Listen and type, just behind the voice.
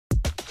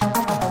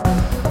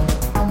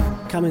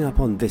Coming up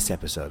on this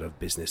episode of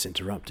Business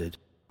Interrupted.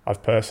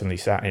 I've personally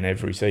sat in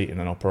every seat in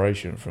an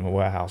operation, from a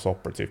warehouse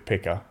operative,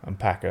 picker and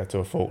packer, to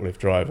a forklift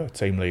driver,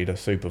 team leader,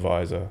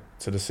 supervisor,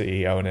 to the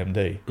CEO and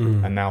MD,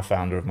 and now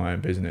founder of my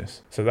own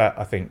business. So that,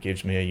 I think,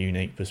 gives me a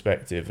unique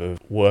perspective of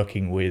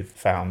working with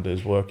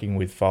founders, working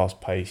with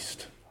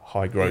fast-paced,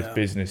 high-growth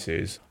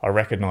businesses. I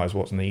recognise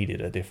what's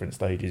needed at different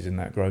stages in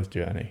that growth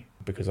journey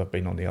because I've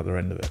been on the other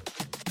end of it.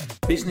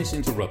 Business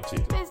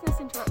Interrupted. Business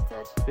Interrupted.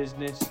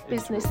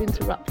 Business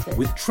Interrupted.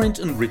 With Trent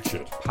and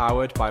Richard.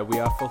 Powered by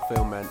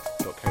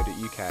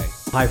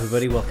wearefulfillment.co.uk. Hi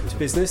everybody, welcome to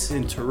Business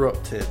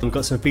Interrupted. I've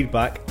got some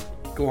feedback.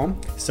 Go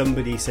on.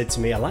 Somebody said to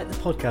me, I like the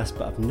podcast,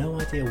 but I've no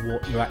idea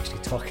what you're actually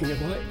talking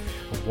about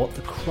or what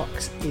the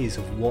crux is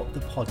of what the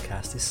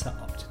podcast is set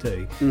up to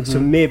do. Mm-hmm. So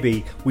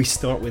maybe we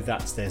start with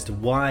that today as to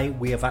why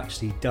we have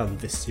actually done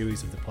this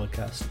series of the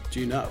podcast.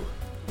 Do you know?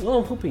 Well,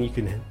 I'm hoping you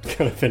can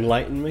kind of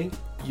enlighten me.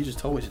 You just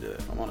told me to do it,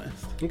 if I'm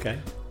honest. Okay.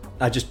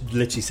 I just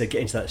literally said get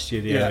into that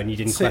studio and you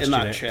didn't sit question in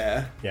that it.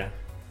 chair. Yeah.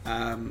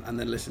 And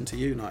then listen to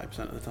you 90%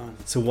 of the time.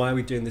 So why are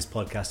we doing this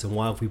podcast and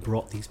why have we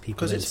brought these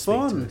people in to it's speak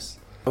fun. to us?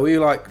 We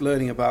like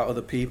learning about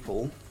other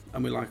people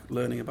and we like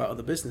learning about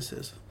other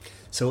businesses.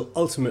 So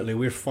ultimately,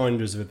 we're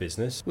founders of a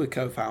business. We're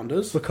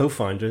co-founders. We're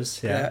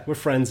co-founders, yeah. We're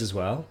friends as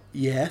well.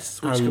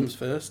 Yes, which comes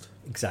first.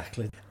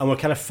 Exactly. And we're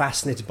kind of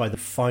fascinated by the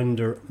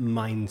founder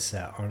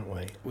mindset, aren't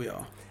we? We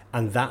are.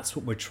 And that's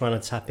what we're trying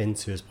to tap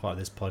into as part of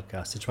this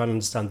podcast, to try and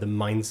understand the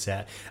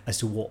mindset as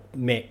to what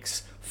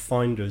makes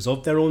founders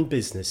of their own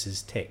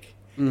businesses tick.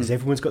 Because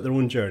everyone's got their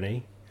own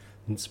journey,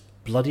 and it's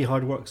bloody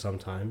hard work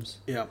sometimes.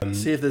 Yeah.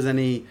 See if there's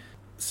any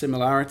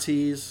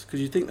similarities,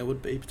 because you'd think there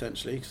would be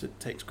potentially, because it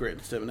takes great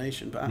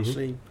determination, but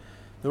actually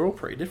they're all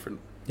pretty different,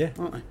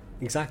 aren't they?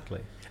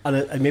 Exactly.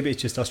 And maybe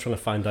it's just us trying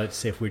to find out to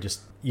see if we're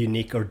just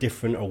unique or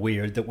different or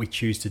weird that we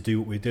choose to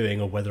do what we're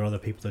doing, or whether other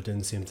people are doing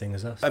the same thing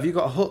as us. Have you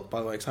got a hook, by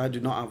the way? Because I do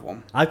not have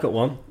one. I've got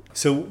one.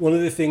 So one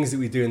of the things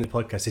that we do in the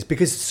podcast is,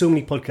 because so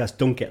many podcasts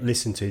don't get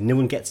listened to, no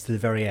one gets to the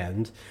very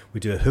end, we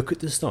do a hook at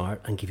the start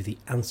and give you the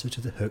answer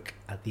to the hook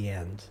at the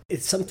end.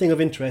 It's something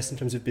of interest in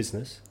terms of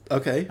business.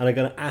 Okay. And I'm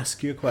going to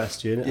ask you a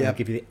question and I'll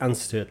give you the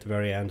answer to it at the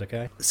very end,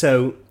 okay?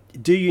 So,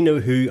 do you know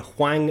who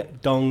Hwang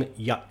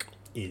Dong-Yuk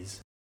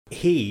is?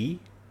 He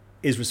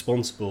is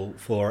responsible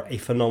for a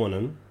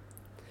phenomenon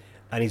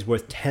and he's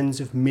worth tens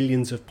of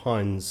millions of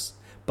pounds.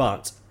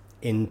 But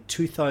in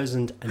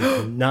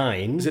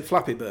 2009... Is it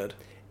Flappy Bird?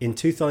 In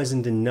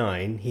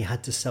 2009, he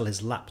had to sell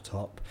his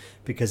laptop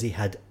because he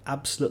had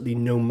absolutely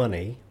no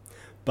money.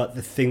 But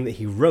the thing that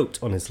he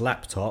wrote on his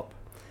laptop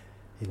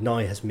now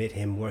has made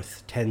him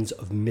worth tens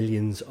of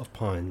millions of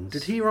pounds.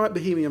 Did he write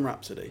Bohemian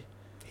Rhapsody?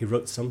 He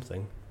wrote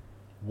something.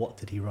 What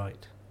did he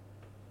write?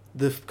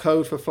 The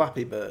code for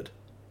Flappy Bird.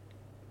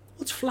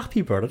 What's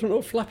Flappy Bird? I don't know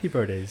what Flappy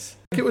Bird is.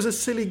 It was a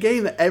silly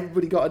game that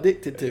everybody got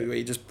addicted to, where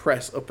you just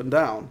press up and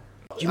down.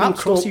 Do you mean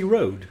Crossy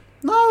Road?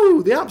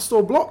 No, the App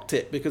Store blocked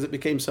it because it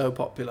became so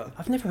popular.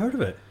 I've never heard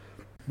of it.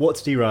 What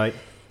did he write?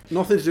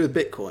 Nothing to do with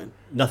Bitcoin.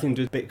 Nothing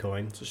to do with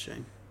Bitcoin. It's a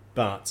shame.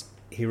 But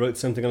he wrote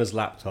something on his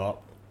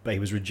laptop, but he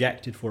was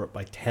rejected for it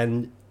by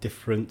 10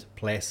 different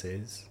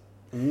places.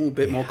 A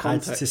bit more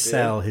context. He had to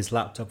sell his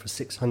laptop for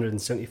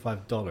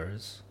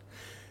 $675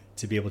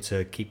 to be able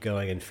to keep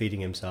going and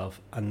feeding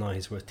himself, and now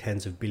he's worth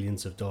tens of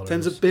billions of dollars.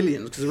 Tens of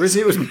billions, because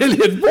originally it was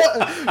million.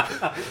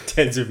 What?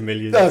 Tens of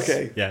millions.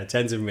 Okay. Yeah,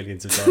 tens of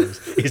millions of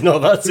dollars. He's not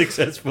that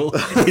successful.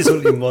 He's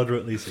only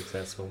moderately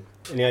successful.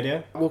 Any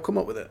idea? We'll come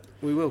up with it.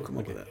 We will come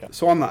up with it. Yeah.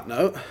 So on that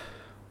note...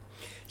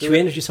 Should we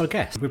introduce our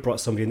guest? We brought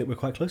somebody in that we're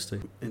quite close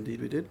to.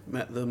 Indeed we did.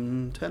 Met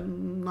them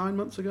 9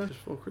 months ago, just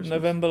before Christmas.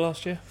 November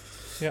last year.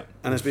 Yeah.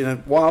 And it's been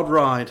a wild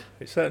ride.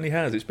 It certainly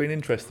has. It's been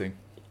interesting.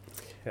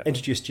 Yeah.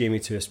 Introduce Jamie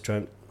to us,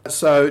 Trent.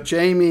 So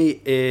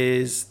Jamie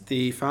is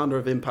the founder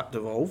of Impact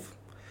Evolve,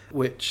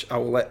 which I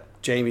will let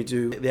Jamie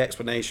do the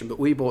explanation, but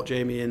we brought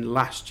Jamie in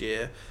last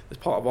year as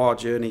part of our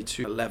journey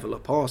to level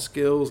up our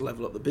skills,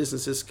 level up the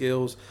business's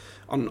skills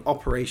on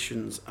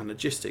operations and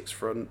logistics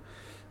front.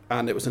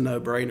 And it was a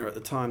no-brainer at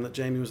the time that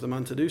Jamie was the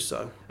man to do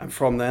so. And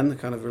from then, the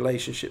kind of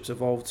relationships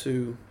evolved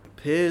to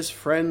peers,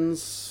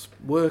 friends,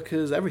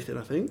 workers, everything,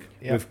 I think.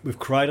 Yeah. We've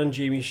cried on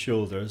Jamie's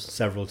shoulders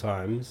several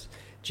times.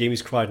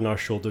 Jamie's cried on our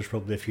shoulders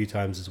probably a few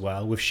times as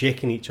well. We've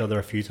shaken each other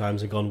a few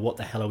times and gone, what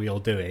the hell are we all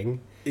doing?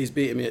 He's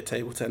beaten me at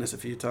table tennis a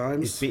few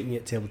times. He's beaten me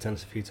at table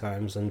tennis a few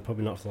times, and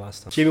probably not for the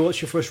last time. Jamie,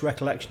 what's your first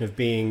recollection of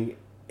being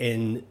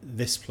in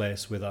this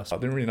place with us? I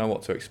didn't really know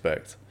what to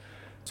expect.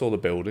 Saw the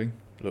building.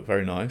 It looked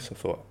very nice. I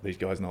thought, these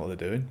guys know what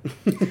they're doing.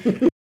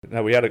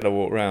 Now, we had a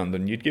walk around,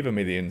 and you'd given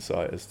me the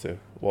insight as to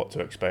what to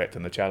expect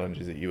and the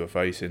challenges that you were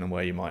facing and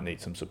where you might need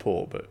some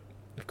support. But,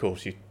 of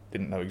course, you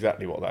didn't know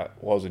exactly what that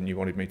was, and you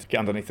wanted me to get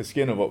underneath the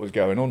skin of what was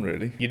going on,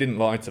 really. You didn't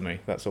lie to me,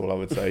 that's all I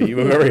would say. You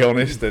were very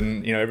honest,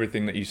 and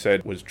everything that you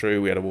said was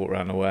true. We had a walk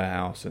around the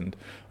warehouse, and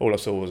all I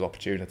saw was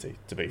opportunity,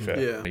 to be fair.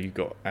 Yeah. You've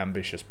got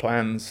ambitious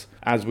plans.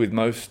 As with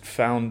most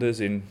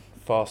founders in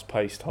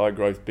fast-paced,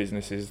 high-growth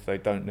businesses, they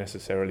don't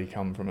necessarily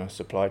come from a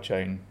supply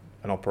chain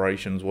and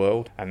operations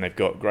world, and they've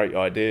got great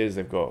ideas,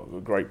 they've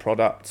got great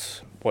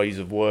products, ways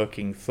of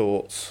working,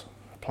 thoughts,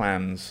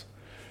 plans,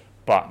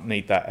 but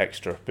need that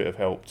extra bit of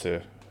help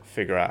to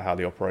figure out how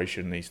the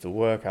operation needs to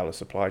work, how the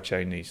supply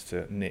chain needs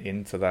to knit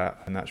into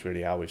that, and that's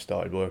really how we've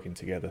started working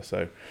together.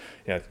 So,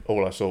 yeah,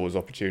 all I saw was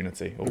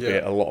opportunity,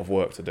 albeit a lot of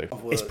work to do.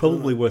 It's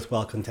probably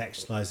worthwhile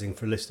contextualising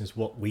for listeners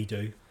what we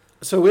do.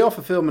 So We Are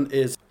Fulfillment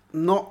is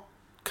not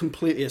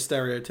completely a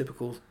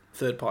stereotypical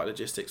third-party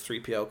logistics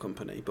 3PL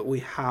company, but we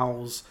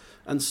house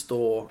and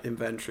store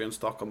inventory and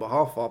stock on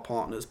behalf of our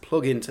partners,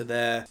 plug into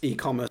their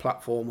e-commerce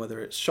platform,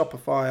 whether it's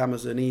Shopify,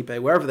 Amazon, eBay,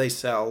 wherever they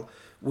sell.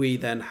 We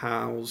then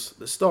house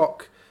the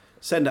stock,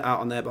 send it out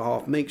on their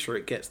behalf, make sure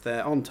it gets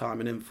there on time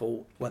and in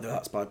full, whether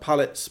that's by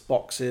pallets,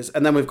 boxes,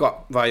 and then we've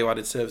got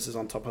value-added services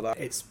on top of that.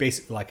 It's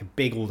basically like a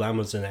big old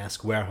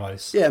Amazon-esque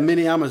warehouse. Yeah,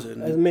 mini Amazon.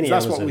 Mini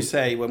that's Amazon. What we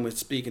say when we're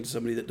speaking to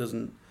somebody that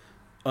doesn't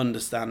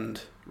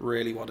understand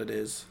really what it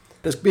is.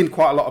 There's been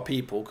quite a lot of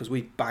people, because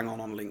we bang on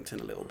LinkedIn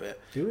a little bit.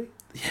 Do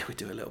we? Yeah, we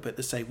do a little bit.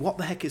 They say, what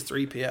the heck is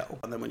 3PL?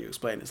 And then when you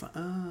explain it, it's like,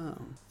 oh.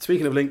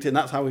 Speaking of LinkedIn,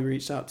 that's how we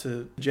reached out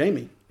to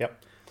Jamie.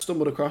 Yep.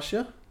 Stumbled across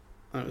you,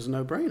 and it was a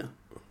no-brainer.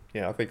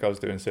 Yeah, I think I was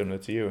doing similar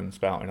to you and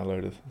spouting a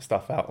load of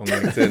stuff out on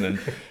LinkedIn, and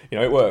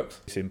it works.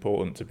 It's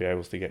important to be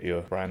able to get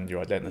your brand,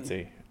 your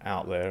identity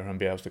out there and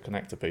be able to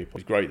connect to people.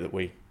 It's great that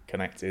we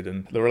connected,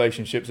 and the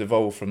relationship's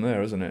evolved from there,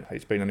 hasn't it?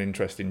 It's been an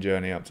interesting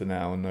journey up to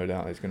now, and no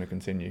doubt it's going to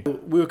continue.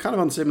 We were kind of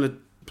on similar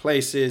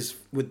places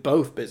with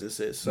both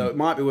businesses, so it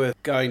might be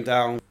worth going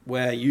down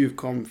where you've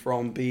come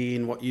from,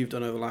 being what you've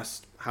done over the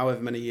last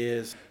however many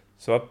years.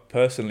 So I've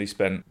personally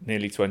spent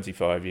nearly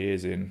 25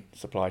 years in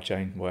supply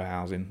chain,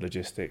 warehousing,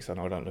 logistics. I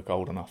know I don't look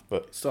old enough,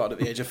 but Started at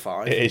the age of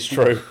 5. it is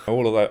true.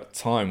 All of that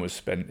time was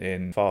spent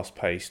in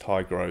fast-paced,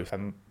 high growth,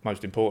 and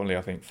most importantly,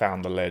 I think,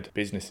 founder-led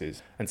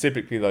businesses. And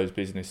typically those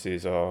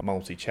businesses are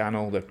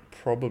multi-channel. They're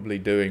probably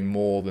doing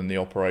more than the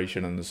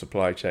operation and the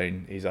supply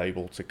chain is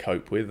able to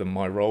cope with. And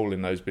my role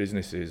in those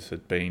businesses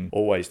had been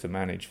always to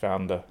manage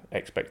founder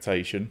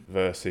expectation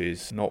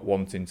versus not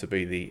wanting to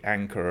be the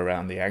anchor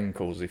around the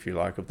ankles, if you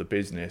like, of the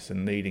business,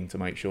 and needing to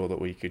make sure that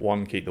we could,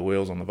 one, keep the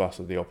wheels on the bus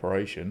of the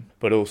operation,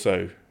 but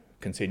also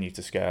continue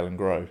to scale and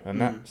grow.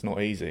 And that's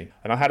not easy.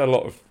 And I had a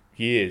lot of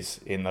years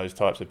in those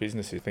types of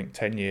businesses. I think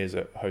 10 years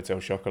at Hotel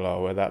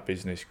Chocolat, where that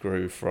business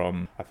grew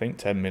from, I think,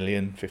 10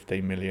 million,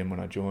 15 million when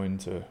I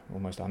joined to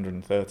almost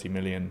 130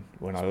 million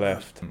when I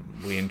left.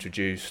 We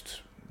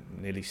introduced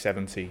nearly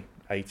 70,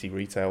 80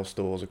 retail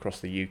stores across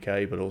the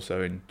UK, but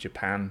also in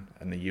Japan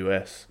and the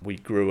US. We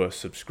grew a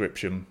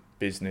subscription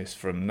business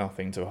from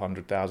nothing to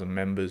 100,000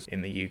 members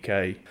in the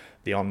UK.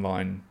 The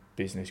online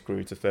business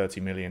grew to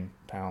 £30 million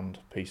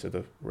piece of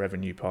the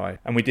revenue pie.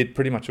 And we did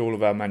pretty much all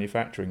of our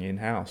manufacturing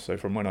in-house. So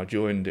from when I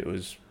joined, it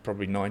was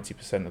probably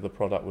 90% of the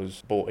product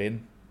was bought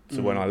in.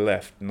 So when I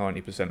left,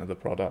 90% of the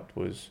product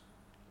was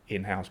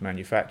in-house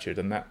manufactured,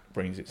 and that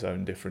brings its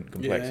own different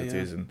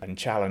complexities and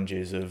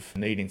challenges of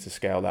needing to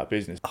scale that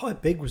business. How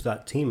big was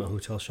that team at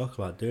Hotel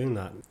Chocolat doing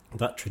that?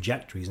 That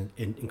trajectory is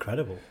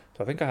incredible.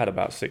 So I think I had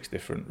about 6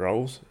 different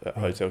roles at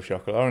Hotel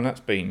Chocolat, and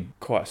that's been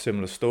quite a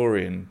similar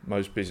story in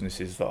most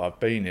businesses that I've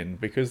been in.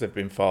 Because they've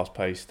been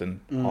fast-paced and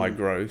high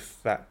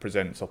growth, that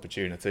presents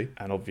opportunity.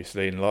 And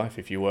obviously in life,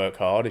 if you work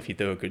hard, if you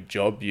do a good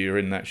job, you're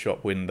in that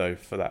shop window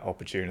for that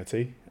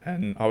opportunity.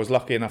 And I was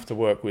lucky enough to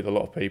work with a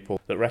lot of people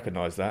that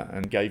recognised that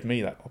and gave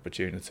me that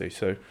opportunity.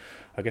 So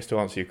I guess to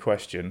answer your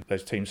question,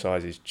 those team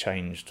sizes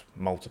changed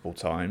multiple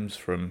times,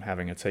 from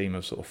having a team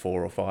of sort of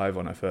 4 or 5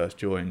 when I first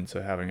joined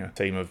to having a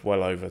team of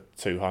well over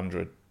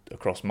 200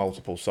 across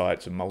multiple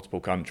sites and multiple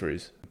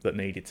countries that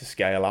needed to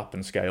scale up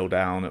and scale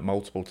down at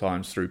multiple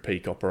times through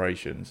peak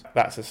operations.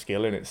 That's a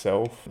skill in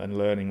itself, and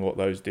learning what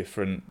those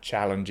different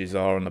challenges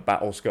are and the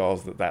battle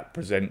scars that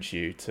presents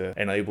you to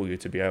enable you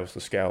to be able to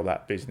scale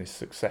that business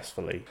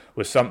successfully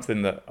was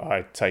something that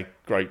I take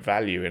great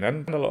value in,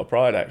 and a lot of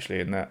pride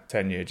actually in that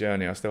 10-year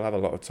journey. I still have a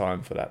lot of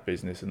time for that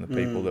business and the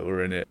people that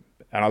were in it,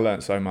 and I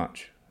learned so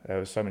much. There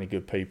were so many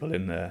good people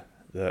in there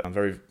that I'm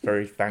very,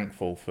 very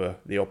thankful for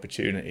the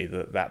opportunity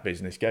that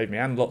business gave me,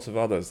 and lots of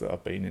others that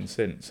I've been in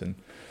since. And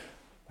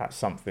that's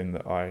something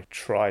that I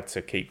try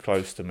to keep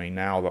close to me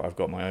now that I've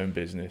got my own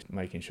business,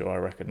 making sure I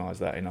recognise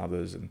that in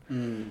others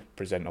and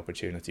present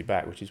opportunity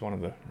back, which is one of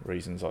the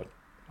reasons I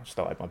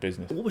started my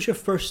business. What was your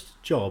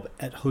first job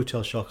at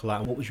Hotel Chocolat,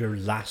 and what was your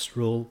last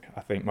role?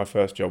 I think my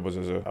first job was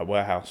as a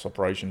warehouse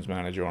operations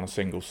manager on a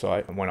single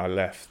site, and when I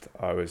left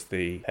I was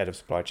the head of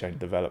supply chain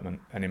development,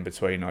 and in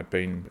between I'd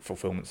been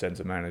fulfillment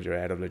centre manager,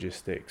 head of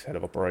logistics, head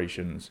of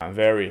operations, and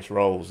various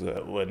roles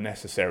that were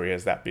necessary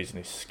as that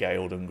business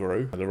scaled and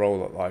grew. The role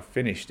that I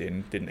finished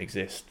in didn't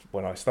exist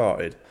when I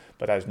started,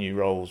 but as new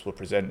roles were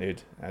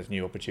presented, as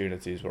new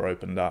opportunities were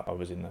opened up, I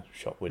was in the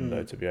shop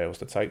window to be able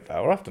to take that.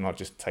 Or often I'd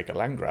just take a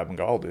land grab and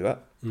go, I'll do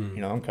that.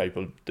 I'm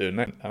capable of doing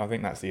that. And I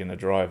think that's the inner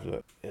drive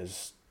that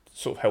has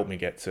sort of helped me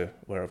get to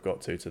where I've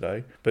got to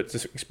today. But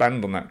to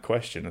expand on that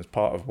question, as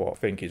part of what I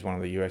think is one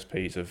of the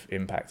USPs of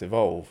Impact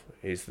Evolve,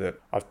 is that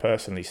I've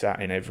personally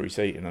sat in every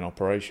seat in an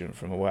operation,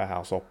 from a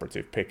warehouse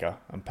operative, picker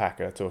and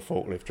packer, to a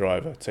forklift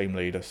driver, team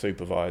leader,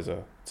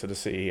 supervisor, to the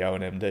CEO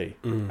and MD,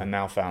 and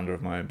now founder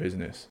of my own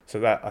business. So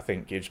that, I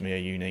think, gives me a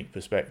unique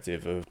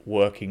perspective of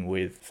working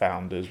with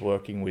founders,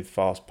 working with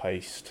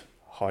fast-paced,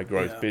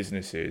 high-growth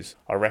businesses.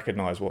 I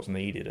recognise what's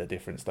needed at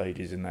different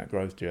stages in that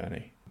growth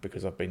journey,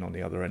 because I've been on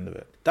the other end of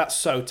it. That's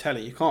so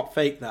telling. You can't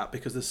fake that,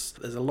 because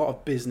there's a lot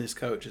of business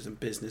coaches and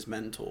business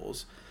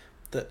mentors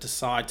that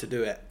decide to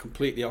do it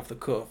completely off the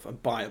cuff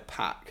and buy a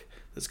pack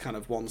that's kind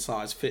of one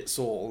size fits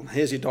all.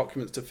 Here's your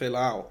documents to fill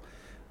out.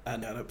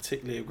 And I don't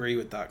particularly agree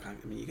with that.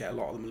 I mean, you get a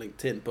lot of them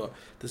LinkedIn, but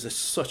there's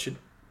such a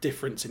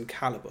difference in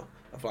caliber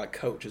of like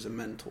coaches and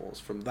mentors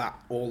from that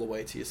all the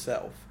way to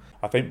yourself.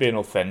 I think being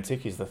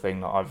authentic is the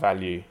thing that I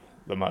value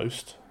the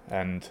most.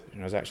 And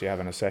I was actually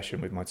having a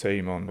session with my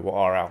team on what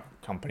are our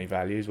company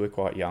values. We're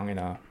quite young in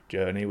our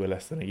journey. We're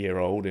less than a year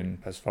old in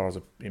as far as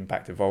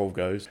Impact Evolve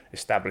goes.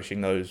 Establishing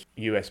those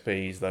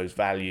USPs, those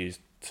values,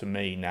 to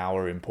me now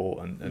are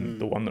important. And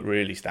the one that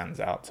really stands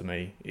out to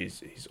me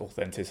is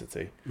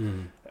authenticity.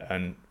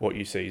 And what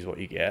you see is what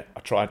you get. I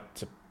try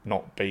to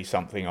not be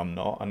something I'm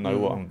not. I know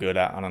what I'm good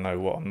at, and I know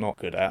what I'm not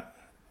good at.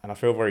 And I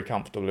feel very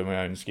comfortable in my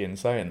own skin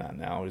saying that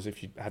now, as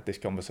if you had this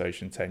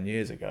conversation 10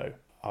 years ago,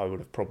 I would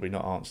have probably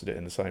not answered it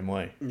in the same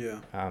way. Yeah.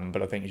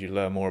 But I think as you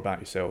learn more about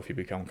yourself, you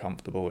become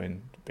comfortable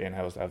in being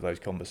able to have those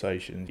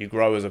conversations. You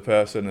grow as a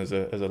person, as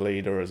a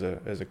leader, as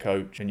a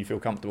coach, and you feel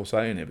comfortable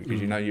saying it, because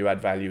you know you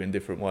add value in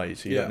different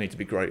ways. So you don't need to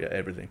be great at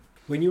everything.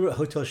 When you were at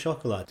Hotel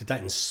Chocolat, did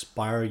that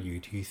inspire you,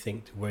 do you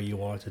think, to where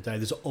you are today?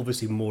 There's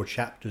obviously more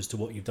chapters to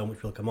what you've done,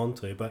 which we'll come on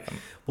to, but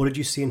what did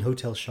you see in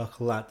Hotel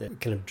Chocolat that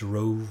kind of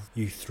drove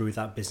you through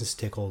that business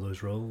to take all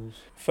those roles?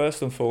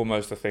 First and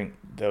foremost, I think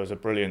there was a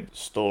brilliant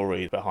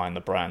story behind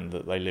the brand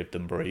that they lived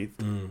and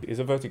breathed. It's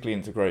a vertically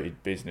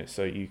integrated business,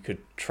 so you could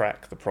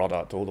track the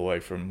product all the way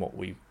from what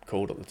we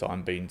called at the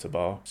time bean to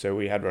bar. So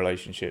we had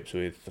relationships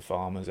with the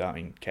farmers out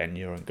in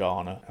Kenya and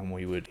Ghana, and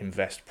we would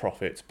invest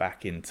profits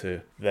back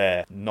into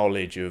their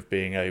knowledge of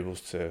being able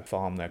to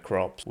farm their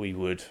crops. We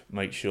would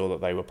make sure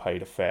that they were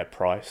paid a fair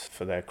price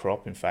for their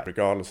crop. In fact,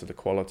 regardless of the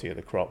quality of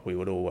the crop, we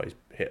would always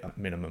hit a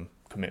minimum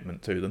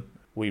commitment to them.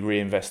 We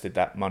reinvested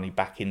that money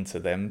back into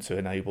them to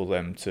enable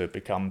them to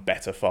become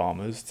better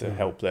farmers, to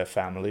help their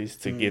families,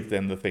 to give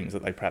them the things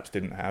that they perhaps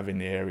didn't have in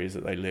the areas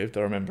that they lived.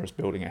 I remember us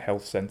building a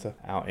health centre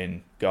out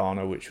in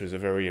Ghana, which was a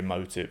very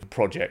emotive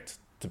project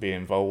to be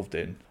involved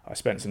in. I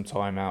spent some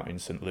time out in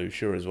St.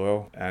 Lucia as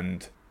well,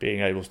 and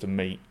being able to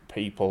meet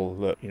people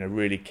that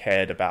really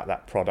cared about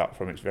that product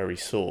from its very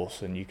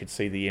source, and you could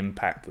see the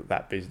impact that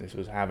that business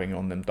was having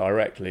on them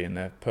directly in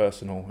their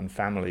personal and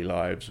family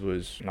lives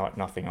was like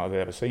nothing I'd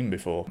ever seen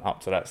before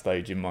up to that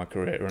stage in my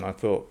career. And I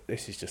thought,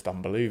 this is just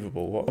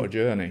unbelievable. What a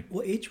journey.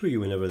 What age were you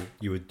whenever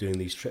you were doing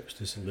these trips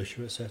to St.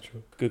 Lucia,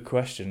 etc.? Good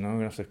question. I'm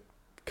going to have to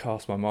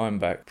cast my mind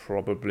back,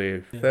 probably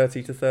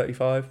 30 to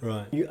 35.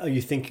 Right. Are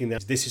you thinking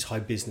that this is how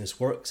business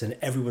works and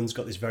everyone's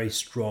got this very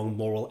strong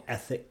moral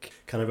ethic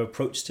kind of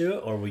approach to it,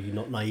 or were you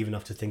not naive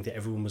enough to think that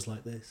everyone was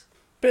like this?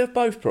 Bit of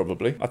both,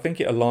 probably. I think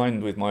it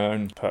aligned with my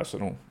own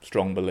personal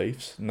strong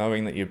beliefs,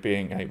 knowing that you're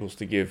being able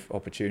to give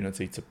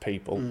opportunity to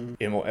people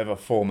in whatever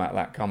format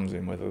that comes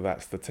in, whether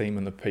that's the team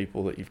and the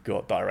people that you've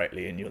got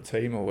directly in your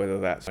team, or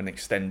whether that's an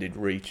extended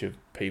reach of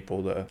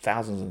people that are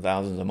thousands and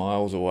thousands of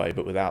miles away,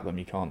 but without them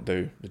you can't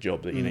do the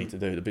job that you need to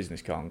do. The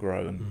business can't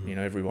grow, and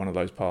every one of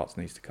those parts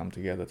needs to come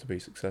together to be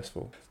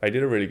successful. They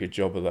did a really good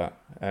job of that,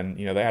 and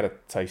they had a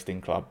tasting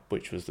club,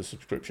 which was the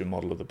subscription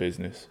model of the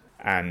business.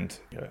 And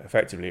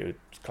effectively it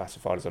was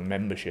classified as a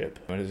membership.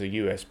 And as a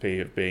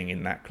USP of being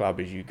in that club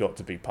is you got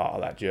to be part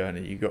of that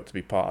journey, you got to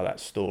be part of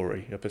that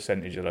story. A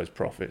percentage of those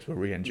profits were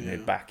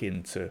re-engineered back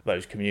into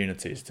those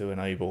communities to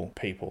enable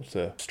people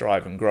to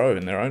strive and grow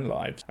in their own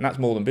lives. And that's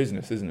more than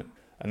business, isn't it?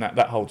 And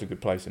that holds a good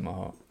place in my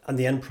heart. And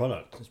the end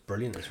product is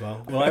brilliant as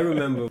well. Well, I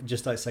remember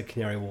just outside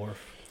Canary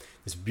Wharf,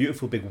 this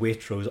beautiful big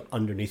Waitrose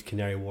underneath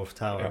Canary Wharf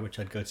Tower, which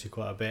I'd go to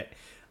quite a bit.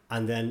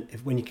 And then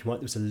when you came out,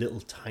 there was a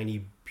little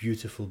tiny,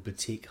 beautiful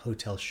boutique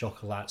Hotel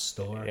Chocolat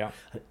store. Yeah.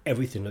 And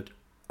everything looked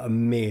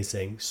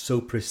amazing,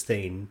 so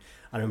pristine.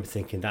 I remember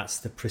thinking, that's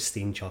the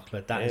pristine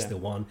chocolate. That is the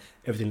one.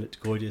 Everything looked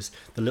gorgeous.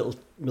 The little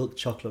milk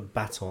chocolate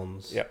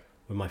batons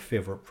were my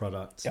favourite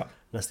products. And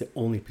that's the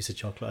only piece of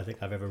chocolate I think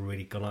I've ever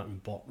really gone out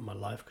and bought in my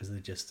life, because they're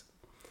just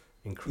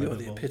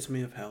incredible. You're the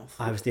epitome of health.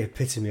 I was the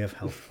epitome of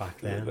health back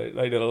then.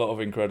 They did a lot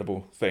of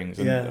incredible things.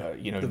 And,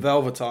 the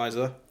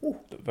Velvetizer.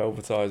 The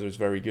Velvetizer is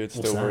very good,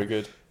 still very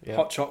good. Yeah.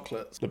 Hot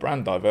chocolates. The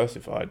brand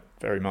diversified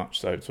very much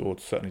so,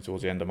 certainly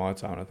towards the end of my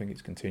time. I think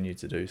it's continued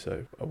to do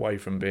so. Away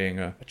from being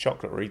a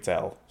chocolate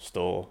retail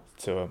store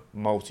to a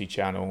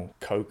multi-channel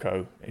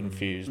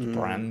cocoa-infused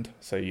brand.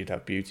 So you'd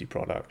have beauty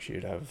products,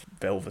 you'd have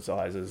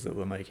Velvetizers that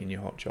were making you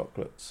hot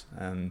chocolates,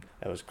 and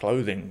there was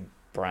clothing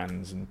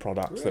brands and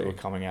products that Really? were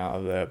coming out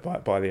of there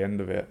by the end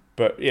of it.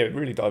 But yeah,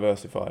 really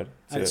diversified.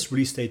 And it's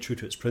really stayed true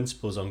to its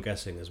principles, I'm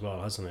guessing, as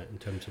well, hasn't it, in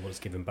terms of what it's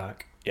given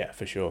back? Yeah,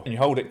 for sure. And you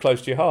hold it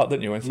close to your heart,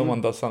 don't you? When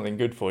someone does something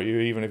good for you,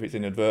 even if it's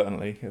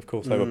inadvertently, of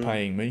course they were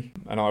paying me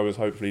and I was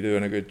hopefully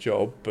doing a good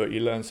job, but you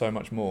learn so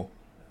much more.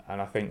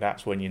 And I think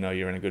that's when you know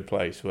you're in a good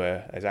place,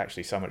 where there's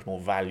actually so much more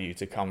value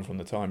to come from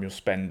the time you're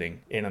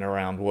spending in and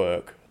around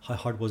work. How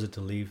hard was it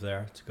to leave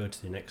there to go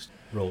to the next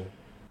role?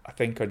 I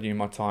think I knew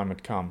my time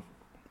had come.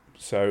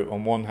 So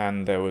on one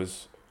hand, there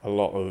was a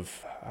lot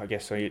of, I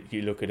guess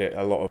you look at it,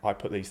 a lot of, I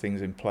put these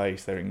things in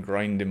place, they're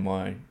ingrained in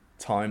my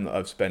time that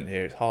I've spent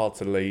here. It's hard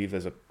to leave.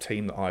 There's a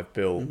team that I've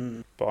built.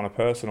 But on a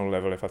personal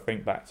level, if I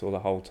think back to the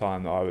whole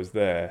time that I was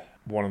there,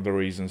 one of the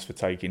reasons for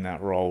taking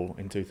that role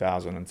in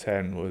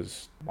 2010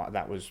 was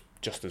that was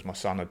just as my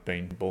son had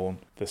been born.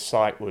 The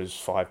site was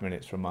 5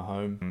 minutes from my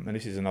home. And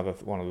this is another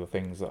one of the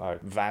things that I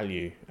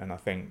value. And I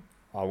think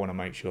I want to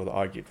make sure that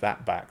I give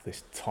that back,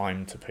 this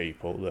time to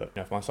people. That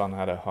if my son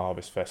had a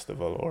harvest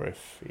festival or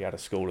if he had a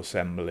school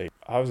assembly,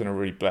 I was in a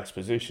really blessed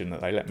position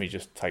that they let me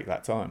just take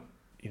that time.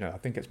 I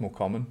think it's more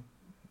common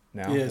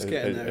now, Yeah, it's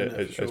getting there, isn't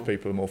it, for as sure.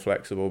 people are more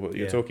flexible. But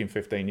you're talking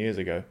 15 years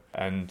ago,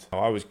 and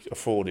I was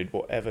afforded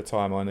whatever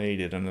time I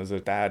needed. And as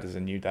a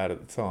new dad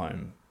at the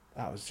time,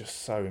 that was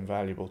just so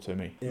invaluable to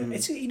me. Yeah.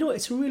 It's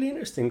a really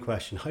interesting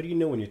question. How do you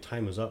know when your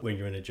time is up when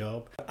you're in a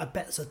job? I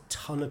bet there's a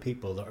ton of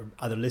people that are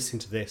either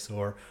listening to this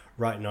or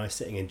right now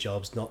sitting in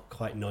jobs not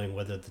quite knowing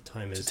whether the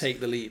time is To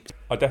take the leap.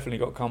 I definitely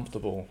got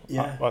comfortable.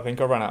 Yeah. I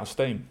think I ran out of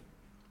steam.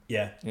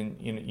 Yeah. And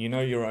you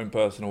know your own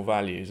personal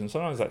values, and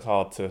sometimes that's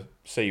hard to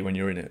see when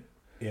you're in it.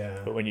 Yeah.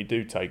 But when you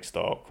do take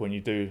stock, when you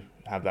do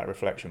have that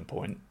reflection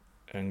point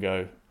and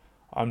go,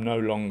 I'm no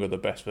longer the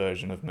best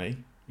version of me,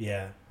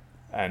 Yeah.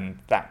 and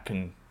that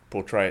can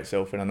portray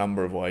itself in a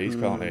number of ways,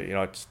 can't it?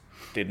 I just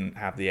didn't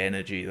have the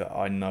energy that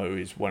I know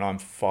is when I'm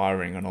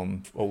firing and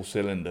on all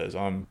cylinders,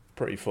 I'm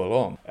pretty full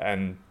on,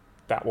 and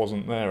that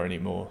wasn't there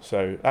anymore.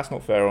 So that's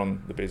not fair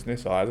on the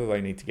business either.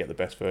 They need to get the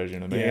best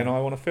version of me, and I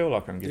want to feel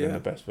like I'm giving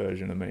the best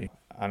version of me.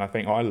 And I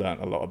think I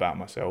learnt a lot about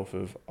myself.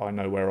 I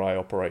know where I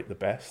operate the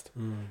best.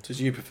 So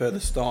do you prefer the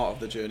start of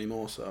the journey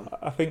more so?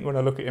 I think when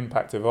I look at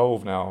Impact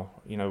Evolve now,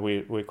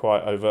 we're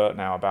quite overt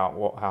now about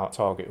how our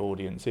target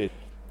audience is.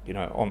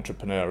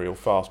 Entrepreneurial,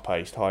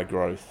 fast-paced, high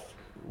growth.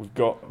 We've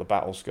got the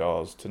battle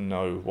scars to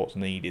know what's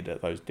needed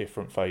at those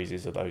different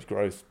phases of those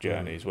growth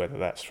journeys, whether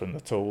that's from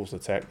the tools, the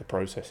tech, the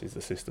processes,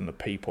 the system, the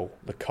people,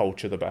 the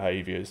culture, the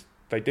behaviours.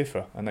 They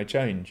differ and they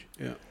change.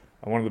 Yeah.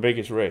 And one of the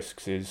biggest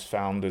risks is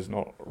founders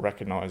not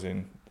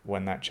recognising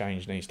when that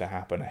change needs to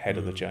happen ahead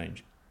of the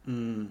change.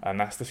 And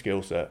that's the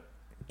skill set.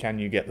 Can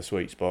you get the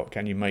sweet spot?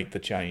 Can you make the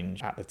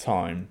change at the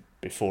time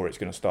before it's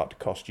going to start to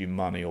cost you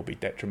money or be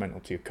detrimental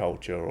to your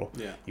culture, or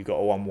you've got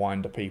to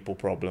unwind a people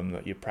problem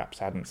that you perhaps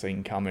hadn't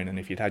seen coming, and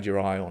if you'd had your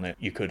eye on it,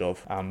 you could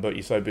have. But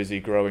you're so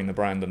busy growing the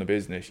brand and the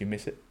business, you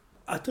miss it.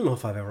 I don't know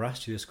if I've ever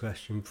asked you this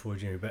question before,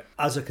 Jamie, but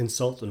as a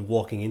consultant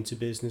walking into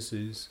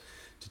businesses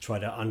to try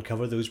to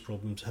uncover those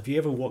problems, have you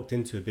ever walked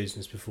into a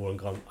business before and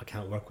gone, I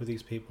can't work with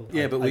these people?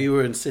 Yeah, but we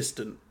were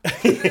insistent. But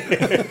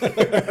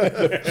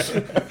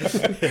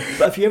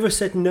have you ever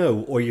said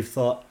no, or you've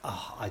thought,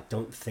 I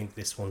don't think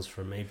this one's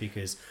for me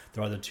because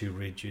they're either too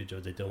rigid or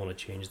they don't want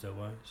to change their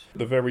ways?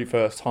 The very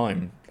first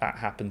time that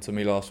happened to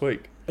me last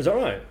week. Is that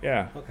right?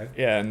 Yeah. Okay.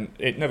 Yeah, and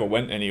it never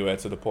went anywhere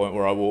to the point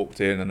where I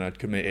walked in and I'd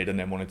committed and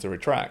then wanted to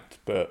retract.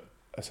 But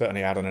I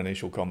certainly had an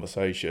initial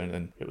conversation,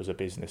 and it was a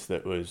business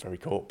that was very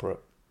corporate.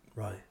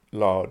 Right.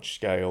 Large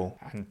scale,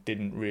 and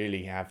didn't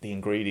really have the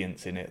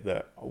ingredients in it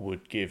that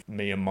would give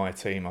me and my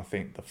team, I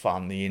think, the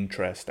fun, the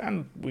interest,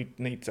 and we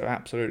need to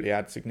absolutely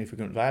add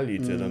significant value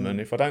to them. And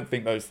if I don't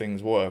think those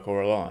things work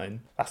or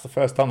align, that's the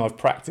first time I've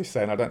practiced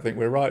saying I don't think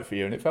we're right for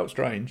you, and it felt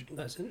strange.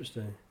 That's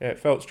interesting. Yeah, it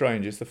felt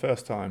strange. It's the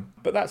first time.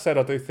 But that said,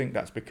 I do think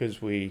that's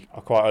because we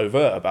are quite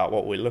overt about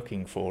what we're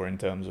looking for in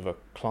terms of a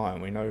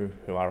client. We know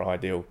who our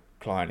ideal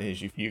client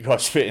is. You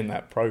guys fit in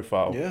that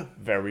profile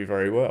very,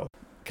 very well.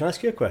 Can I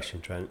ask you a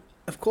question, Trent?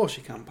 Of course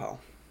you can,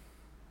 pal.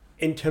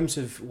 In terms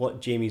of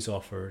what Jamie's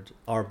offered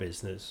our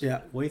business,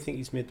 what do you think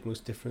he's made the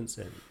most difference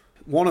in?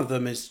 One of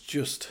them is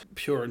just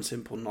pure and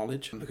simple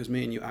knowledge, because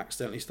me and you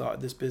accidentally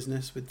started this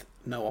business with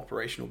no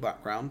operational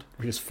background.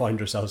 We just find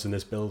ourselves in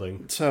this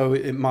building. So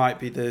it might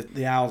be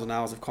the hours and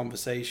hours of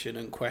conversation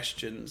and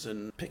questions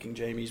and picking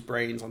Jamie's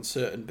brains on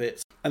certain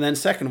bits. And then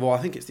second of all, I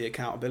think it's the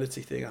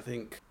accountability thing. I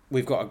think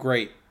we've got a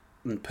great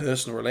and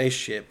personal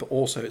relationship, but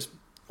also it's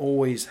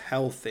always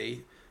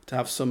healthy to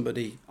have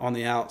somebody on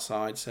the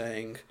outside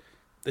saying,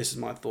 this is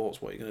my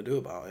thoughts, what are you going to do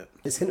about it?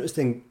 It's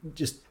interesting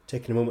just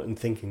taking a moment and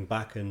thinking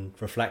back and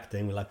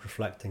reflecting. We like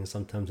reflecting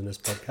sometimes in this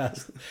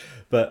podcast.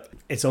 But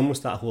it's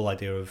almost that whole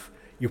idea of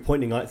you're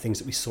pointing out things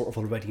that we sort of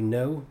already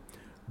know,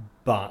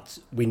 but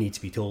we need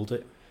to be told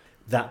it.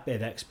 That bit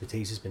of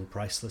expertise has been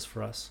priceless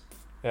for us.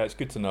 Yeah, it's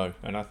good to know.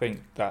 And I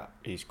think that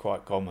is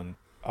quite common.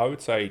 I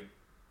would say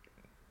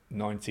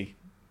 90,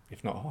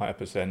 if not higher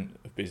percent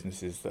of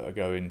businesses that I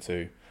go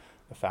into,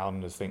 the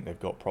founders think they've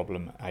got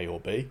problem A or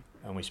B,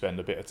 and we spend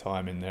a bit of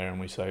time in there and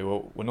we say,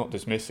 well, we're not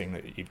dismissing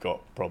that you've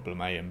got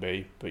problem A and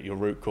B, but your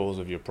root cause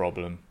of your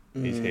problem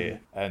is here.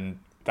 And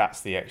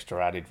that's the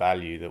extra added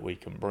value that we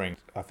can bring.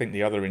 I think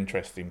the other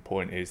interesting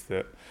point is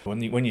that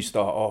when you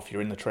start off,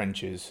 you're in the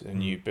trenches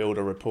and you build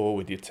a rapport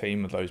with your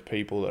team of those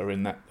people that are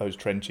in those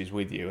trenches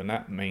with you, and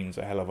that means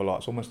a hell of a lot.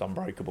 It's almost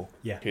unbreakable,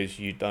 because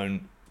you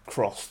don't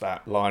cross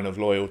that line of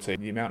loyalty.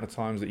 The amount of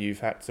times that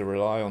you've had to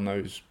rely on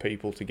those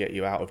people to get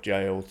you out of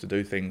jail, to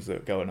do things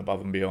that go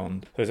above and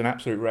beyond. There's an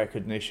absolute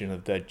recognition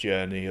of their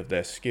journey, of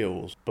their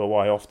skills. But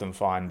what I often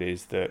find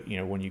is that,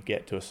 when you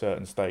get to a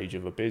certain stage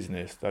of a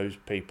business, those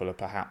people are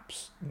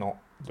perhaps not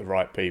the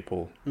right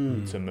people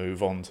to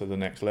move on to the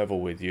next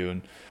level with you.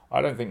 And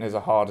I don't think there's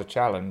a harder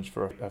challenge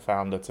for a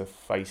founder to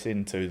face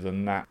into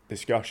than that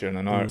discussion.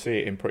 And I see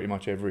it in pretty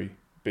much every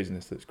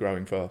business that's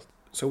growing fast.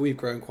 So we've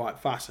grown quite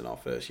fast in our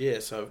first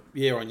year. So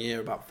year on year,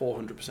 about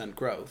 400%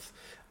 growth.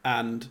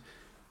 And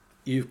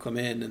you've come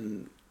in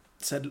and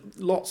said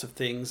lots of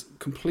things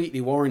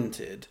completely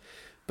warranted.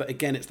 But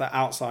again, it's that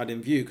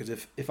outside-in view. Because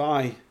if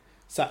I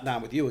sat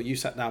down with you or you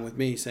sat down with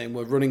me saying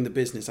we're running the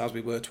business as we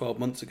were 12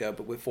 months ago,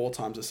 but we're 4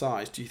 times the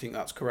size, do you think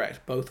that's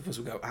correct? Both of us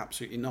will go,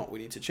 absolutely not. We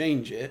need to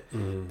change it.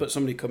 But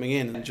somebody coming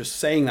in and just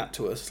saying that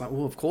to us, it's like,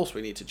 well, of course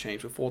we need to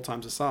change. We're 4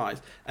 times the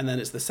size. And then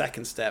it's the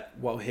second step.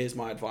 Well, here's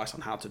my advice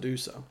on how to do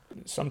so.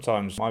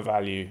 Sometimes my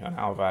value and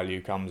our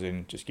value comes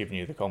in just giving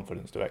you the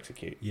confidence to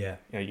execute. Yeah.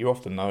 You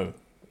often know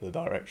the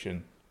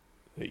direction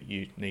that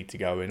you need to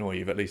go in, or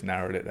you've at least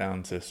narrowed it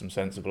down to some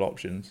sensible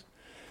options.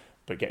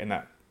 But getting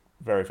that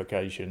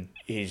verification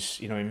is,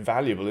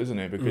 invaluable, isn't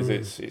it? Because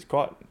it's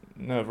quite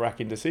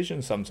nerve-wracking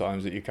decisions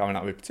sometimes that you're coming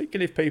up with,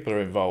 particularly if people are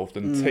involved,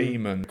 and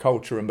team and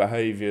culture and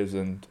behaviours.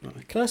 And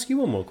can I ask you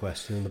one more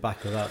question in the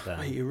back of that then?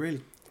 Mate, you're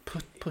really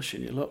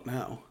pushing your luck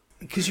now.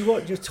 Because you're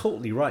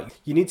totally right.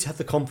 You need to have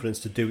the confidence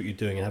to do what you're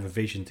doing and have a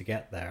vision to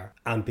get there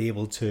and be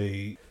able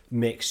to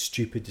make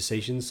stupid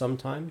decisions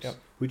sometimes. Yep.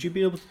 Would you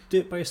be able to do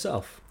it by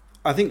yourself?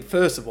 I think,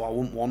 first of all, I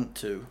wouldn't want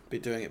to be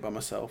doing it by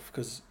myself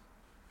because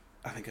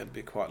I think I'd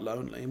be quite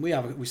lonely. And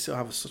we still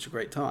have such a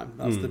great time.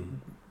 That's the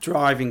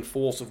driving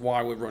force of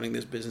why we're running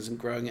this business and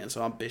growing it and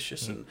so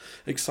ambitious and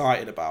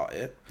excited about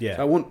it. Yeah.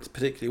 So I wouldn't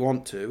particularly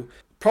want to.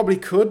 Probably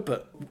could,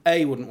 but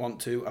A, wouldn't want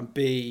to, and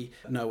B,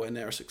 nowhere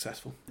near as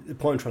successful. The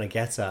point I'm trying to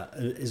get at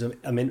is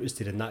I'm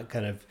interested in that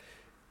kind of,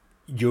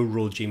 your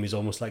role, Jim, is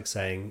almost like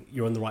saying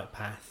you're on the right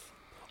path,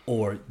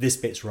 or this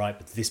bit's right,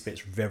 but this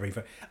bit's very,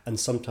 very... And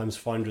sometimes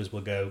founders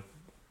will go,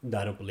 no,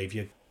 I don't believe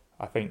you.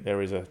 I think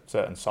there is a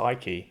certain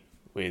psyche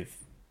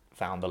with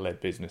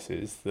founder-led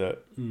businesses that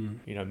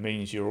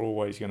means you're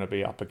always going to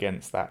be up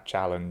against that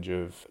challenge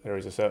of there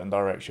is a certain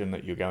direction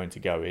that you're going to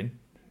go in,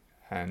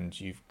 and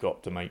you've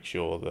got to make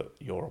sure that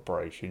your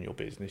operation, your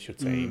business, your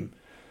team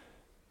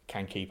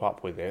can keep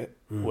up with it,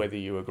 whether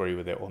you agree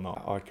with it or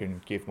not. I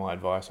can give my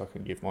advice, I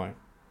can give my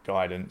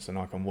guidance, and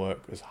I can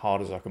work as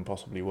hard as I can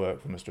possibly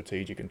work from a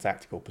strategic and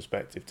tactical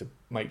perspective to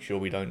make sure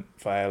we don't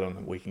fail and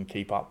that we can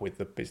keep up with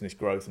the business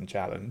growth and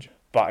challenge.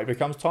 But it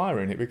becomes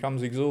tiring, it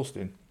becomes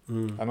exhausting.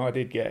 And I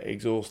did get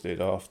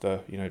exhausted after,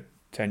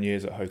 10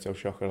 years at Hotel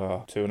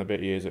Chocolat, 2 and a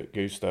bit years at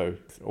Gusto,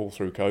 all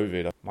through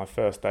COVID. My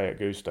first day at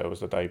Gusto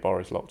was the day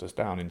Boris locked us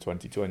down in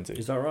 2020.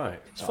 Is that right?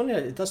 It's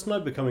funny, that's now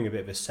becoming a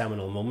bit of a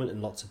seminal moment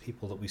in lots of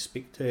people that we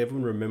speak to.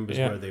 Everyone remembers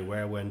where they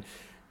were when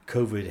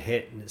COVID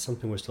hit, and it's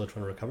something we're still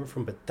trying to recover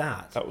from. But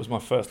that was my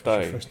first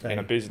day in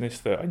a business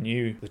that I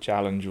knew the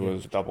challenge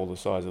was double the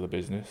size of the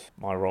business.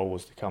 My role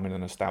was to come in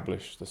and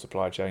establish the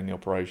supply chain, the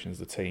operations,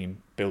 the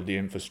team, build the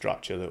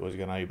infrastructure that was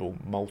going to enable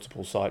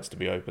multiple sites to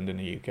be opened in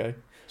the UK.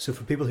 So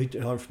for people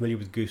who aren't familiar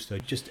with Gusto,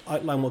 just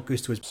outline what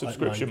Gusto is.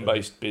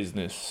 Subscription-based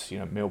business,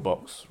 meal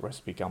box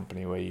recipe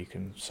company where you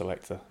can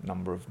select a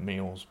number of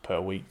meals per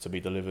week to be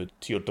delivered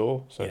to your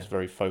door. So it's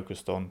very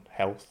focused on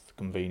health,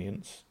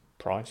 convenience,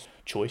 price,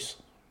 choice.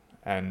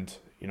 And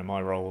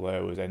my role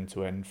there was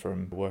end-to-end,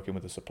 from working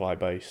with the supply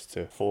base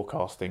to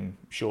forecasting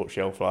short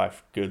shelf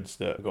life goods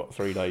that have got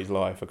 3 days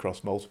life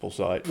across multiple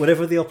sites.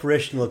 Whatever the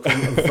operational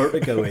equivalent of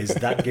vertigo is,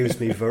 that gives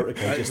me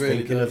vertigo that just really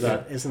thinking of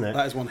that, isn't it?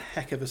 That is one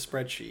heck of a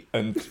spreadsheet.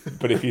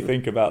 But if you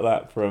think about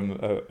that from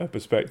a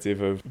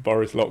perspective of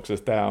Boris locks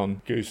us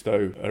down,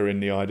 Gusto are in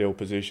the ideal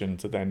position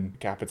to then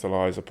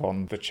capitalise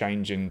upon the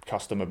change in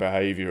customer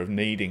behaviour of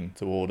needing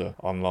to order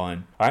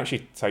online. It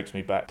actually takes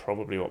me back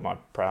probably what my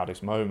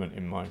proudest moment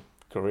in my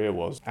career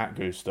was at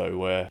Gusto,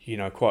 where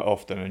quite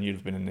often, and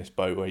you've been in this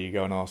boat, where you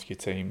go and ask your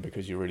team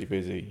because you're really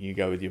busy, you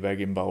go with your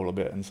begging bowl a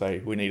bit and say,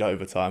 we need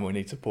overtime, we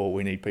need support,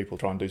 we need people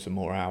to try and do some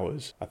more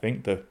hours. I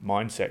think the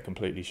mindset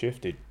completely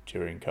shifted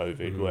during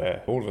COVID,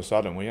 where all of a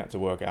sudden we had to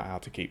work out how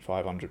to keep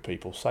 500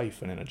 people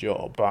safe and in a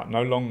job. But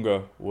no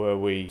longer were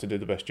we to do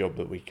the best job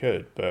that we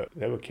could, but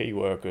there were key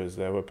workers,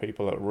 there were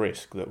people at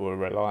risk that were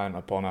reliant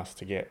upon us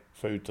to get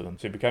food to them.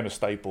 So it became a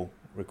staple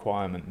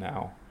requirement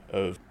now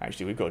of,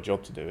 actually, we've got a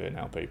job to do here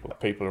now, people.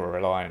 People are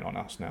relying on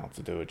us now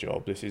to do a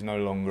job. This is no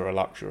longer a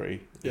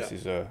luxury. This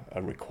is a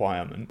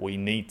requirement. We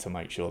need to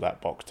make sure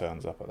that box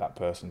turns up at that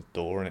person's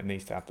door, and it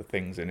needs to have the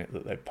things in it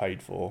that they've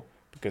paid for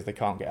because they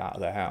can't get out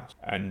of their house.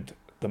 And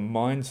the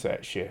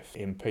mindset shift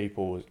in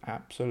people was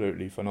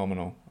absolutely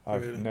phenomenal.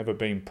 I've never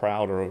been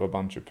prouder of a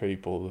bunch of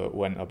people that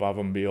went above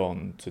and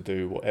beyond to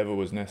do whatever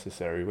was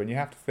necessary, when you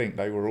have to think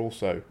they were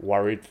also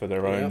worried for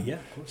their own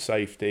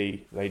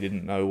safety. They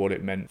didn't know what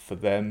it meant for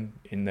them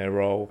in their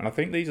role. And I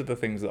think these are the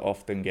things that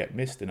often get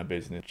missed in a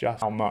business,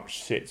 just how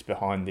much sits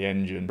behind the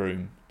engine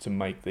room to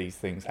make these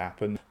things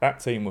happen.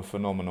 That team were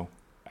phenomenal,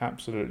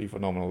 absolutely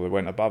phenomenal. They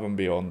went above and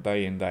beyond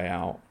day in, day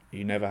out.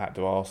 You never had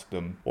to ask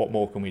them, what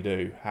more can we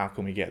do? How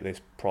can we get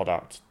this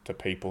product to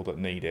people that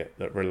need it,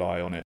 that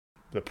rely on it?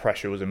 The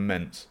pressure was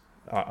immense.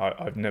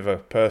 I've never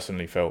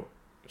personally felt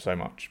so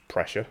much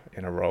pressure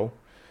in a role,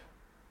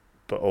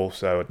 but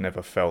also I'd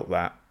never felt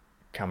that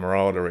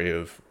camaraderie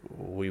of,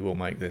 we will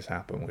make this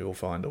happen, we will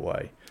find a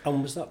way.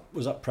 And was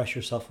that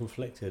pressure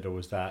self-inflicted, or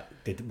was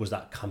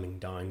that coming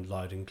down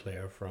loud and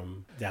clear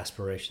from the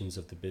aspirations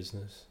of the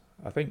business?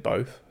 I think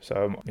both.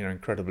 So I'm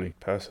incredibly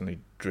personally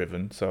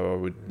driven, so I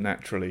would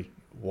naturally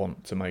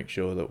want to make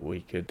sure that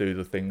we could do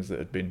the things that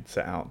had been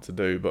set out to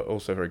do, but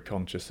also very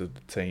conscious of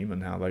the team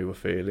and how they were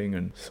feeling.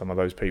 And some of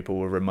those people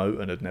were remote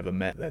and had never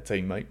met their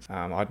teammates.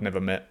 I'd never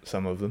met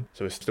some of them,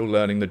 so we're still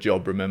learning the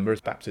job. Remember,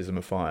 it's baptism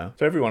of fire.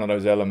 So every one of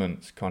those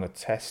elements kind of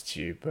tests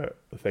you, but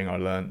the thing I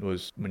learned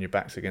was, when your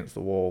back's against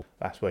the wall,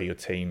 that's where your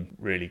team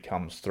really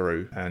comes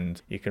through.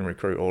 And you can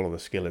recruit all of the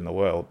skill in the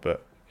world,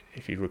 but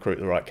if you recruit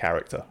the right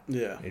character,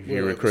 if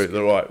you recruit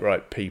the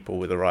right people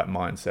with the right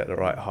mindset, the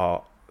right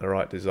heart, the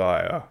right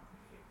desire,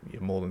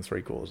 you're more than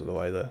 3/4 of the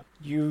way there.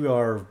 You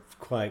are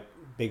quite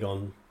big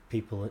on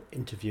people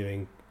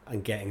interviewing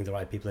and getting the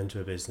right people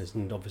into a business,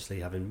 and obviously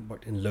having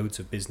worked in loads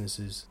of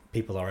businesses,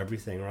 people are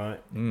everything,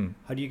 right?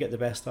 How do you get the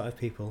best out of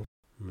people?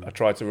 I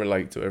try to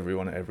relate to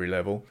everyone at every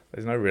level.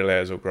 There's no real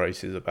airs or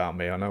graces about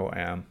me. I know what I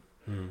am,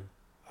 and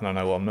I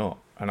know what I'm not.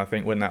 And I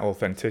think when that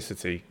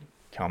authenticity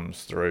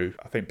comes through,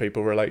 I think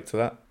people relate to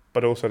that.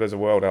 But also there's a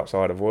world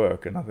outside of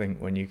work, and I think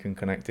when you can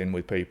connect in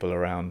with people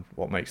around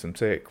what makes them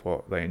tick,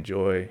 what they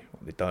enjoy,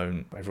 what they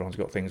don't, everyone's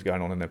got things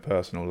going on in their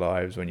personal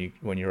lives,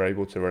 when you're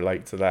able to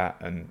relate to that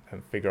and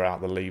figure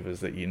out the levers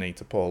that you need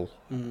to pull,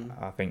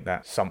 I think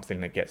that's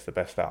something that gets the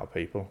best out of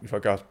people. If I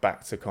go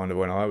back to kind of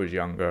when I was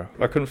younger,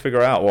 I couldn't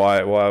figure out why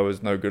I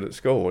was no good at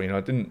school.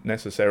 I didn't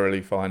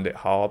necessarily find it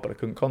hard, but I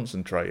couldn't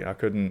concentrate. I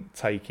couldn't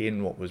take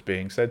in what was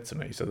being said to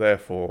me. So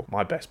therefore,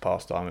 my best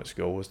pastime at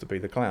school was to be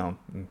the clown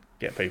and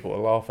get people to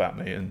laugh at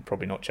me, and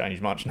probably not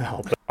change much now.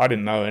 But I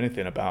didn't know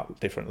anything about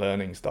different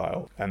learning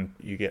styles, and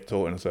you get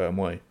taught in a certain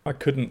way. I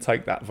couldn't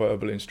take that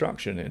verbal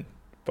instruction in,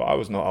 but I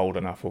was not old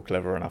enough or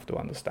clever enough to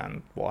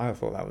understand why I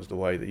thought that was the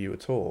way that you were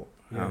taught.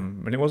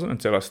 And it wasn't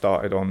until I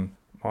started on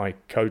my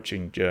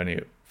coaching journey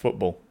at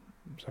football.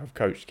 So I've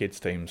coached kids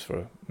teams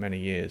for many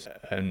years,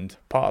 and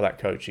part of that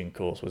coaching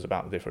course was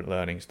about the different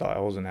learning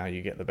styles and how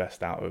you get the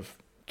best out of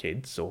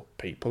kids or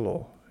people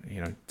or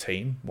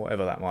team,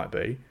 whatever that might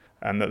be.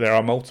 And that there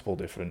are multiple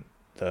different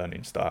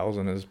learning styles,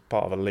 and as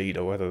part of a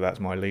leader, whether that's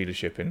my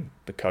leadership in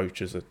the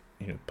coach as a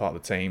part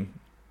of the team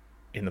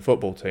in the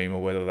football team,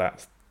 or whether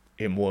that's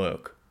in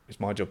work, it's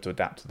my job to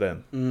adapt to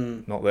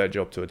them, not their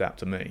job to adapt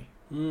to me.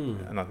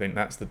 And I think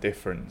that's the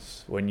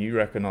difference. When you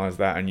recognise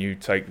that and you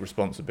take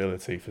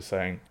responsibility for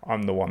saying,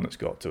 I'm the one that's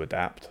got to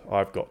adapt,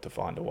 I've got to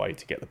find a way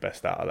to get the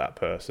best out of that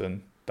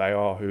person. They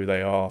are who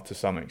they are to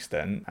some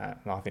extent, and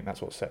I think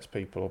that's what sets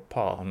people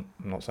apart. I'm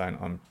not saying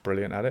I'm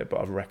brilliant at it, but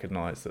I've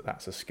recognised that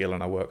that's a skill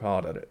and I work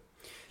hard at it.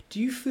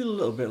 Do you feel a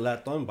little bit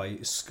let down by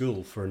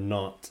school for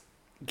not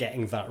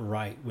getting that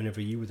right whenever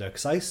you were there?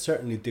 Because I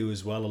certainly do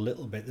as well, a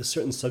little bit. There's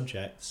certain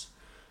subjects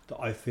that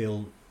I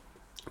feel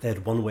they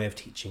had one way of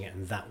teaching it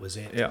and that was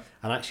it. Yeah.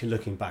 And actually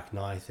looking back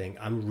now, I think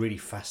I'm really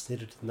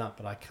fascinated in that,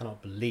 but I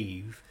cannot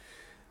believe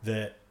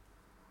that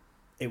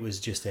it was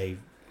just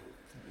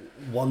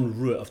one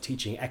route of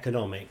teaching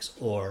economics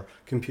or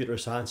computer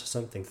science or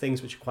something,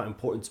 things which are quite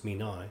important to me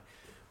now,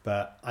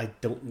 but I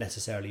don't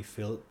necessarily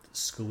feel that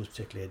school was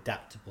particularly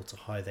adaptable to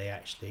how they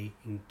actually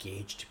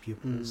engaged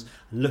pupils.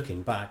 And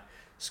looking back,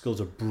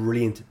 schools are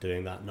brilliant at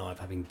doing that now, of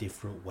having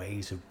different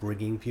ways of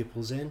bringing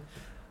pupils in.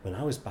 When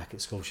I was back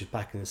at school, which was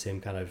back in the same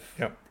kind of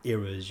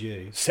era as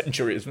you.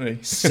 Centuries ago.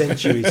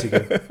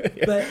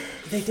 But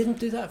they didn't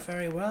do that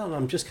very well. And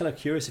I'm just kind of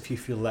curious if you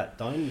feel let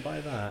down by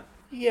that.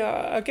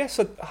 Yeah, I guess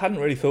I hadn't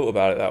really thought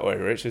about it that way,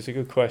 Rich. It's a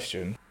good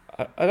question.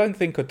 I don't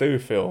think I do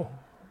feel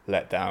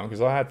let down,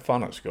 because I had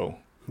fun at school.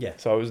 Yeah.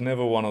 So I was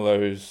never one of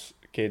those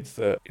kids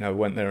that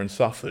went there and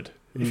suffered,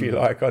 if you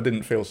like. I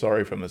didn't feel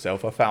sorry for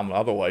myself. I found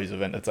other ways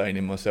of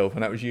entertaining myself,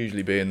 and that was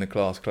usually being the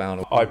class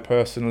clown. I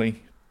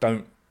personally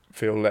don't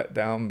feel let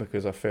down,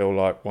 because I feel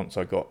like once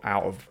I got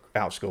out of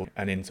school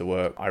and into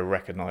work, I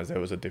recognised there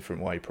was a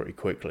different way pretty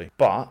quickly.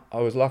 But I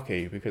was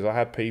lucky, because I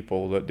had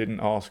people that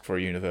didn't ask for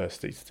a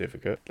university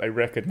certificate. They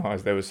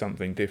recognised there was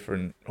something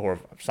different, or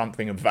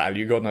something of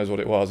value, God knows what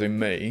it was, in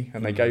me,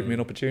 and they gave me an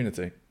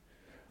opportunity.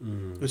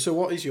 So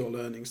what is your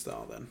learning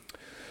style then?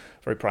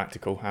 Very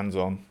practical,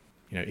 hands-on,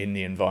 in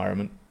the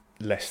environment,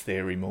 less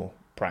theory, more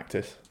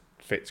practice.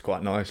 Fits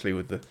quite nicely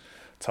with the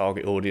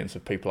target audience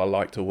of people I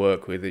like to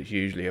work with, it's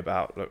usually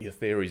about, look, your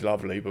theory's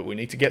lovely, but we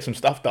need to get some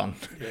stuff done.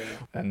 Yeah.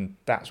 And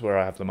that's where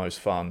I have the most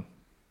fun.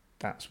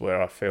 That's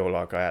where I feel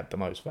like I add the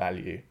most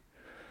value.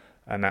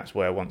 And that's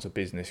where, once a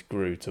business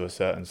grew to a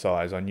certain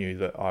size, I knew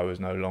that I was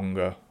no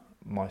longer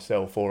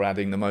myself or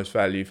adding the most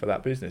value for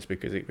that business,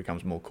 because it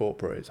becomes more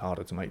corporate. It's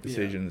harder to make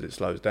decisions. It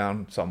slows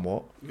down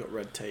somewhat. You've got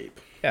red tape.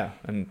 Yeah,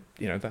 and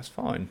that's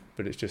fine,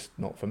 but it's just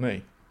not for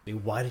me.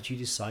 Why did you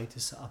decide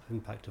to set up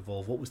Impact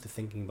Evolve? What was the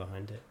thinking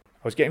behind it?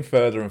 I was getting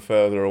further and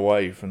further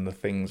away from the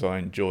things I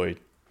enjoyed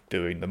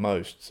doing the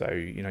most. So,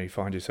 you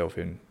find yourself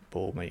in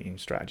board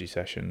meetings, strategy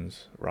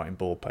sessions, writing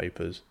board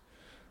papers.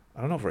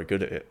 I'm not very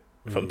good at it,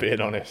 if I'm being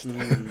honest.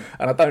 And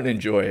I don't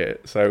enjoy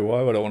it. So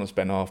why would I want to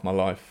spend half my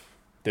life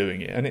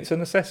doing it? And it's a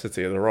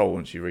necessity of the role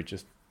once you reach a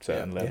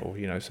certain level,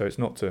 so it's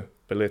not to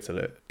belittle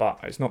it, but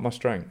it's not my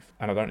strength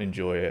and I don't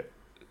enjoy it.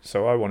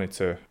 So I wanted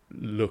to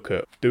look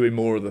at doing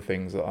more of the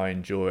things that I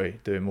enjoy,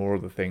 doing more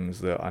of the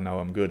things that I know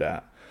I'm good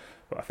at.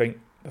 But I think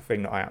the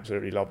thing that I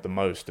absolutely love the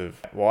most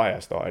of why I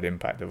started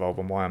Impact Evolve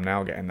and why I'm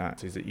now getting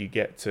that is that you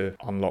get to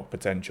unlock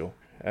potential.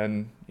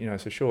 And,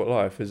 it's a short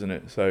life, isn't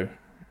it? So,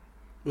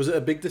 was it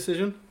a big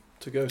decision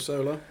to go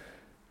solo?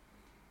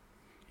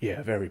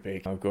 Yeah, very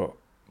big. I've got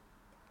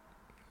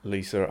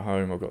Lisa at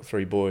home, I've got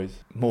 3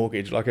 boys,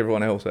 mortgage like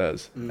everyone else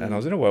has, and I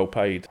was in a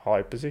well-paid,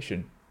 high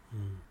position.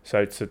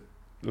 So to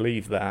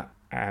leave that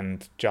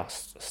and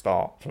just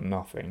start from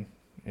nothing,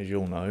 as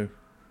you'll know,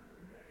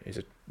 is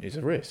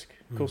a risk.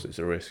 Of course it's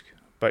a risk,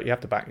 but you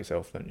have to back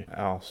yourself, don't you?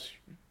 Else,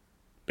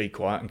 be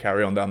quiet and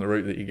carry on down the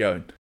route that you're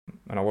going.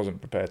 And I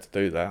wasn't prepared to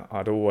do that.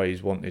 I'd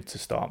always wanted to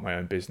start my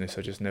own business.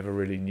 I just never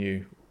really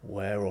knew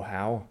where or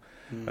how.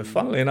 And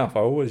funnily enough, I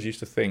always used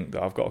to think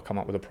that I've got to come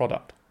up with a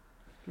product.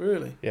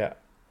 Really? Yeah.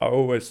 That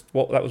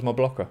was my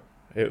blocker.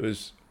 It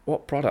was,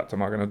 what product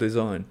am I going to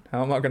design?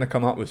 How am I going to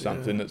come up with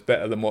something that's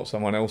better than what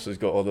someone else has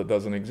got or that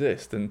doesn't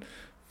exist? And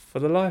for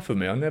the life of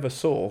me, I never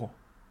saw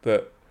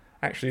that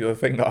actually the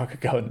thing that I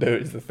could go and do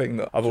is the thing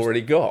that I've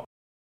already got.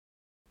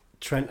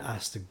 Trent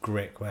asked a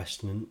great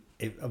question.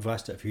 I've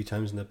asked it a few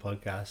times in the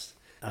podcast,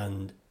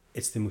 and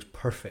it's the most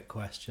perfect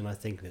question, I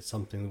think, and it's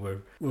something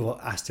we've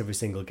asked every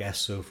single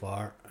guest so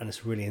far, and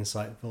it's really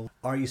insightful.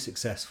 Are you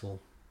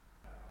successful?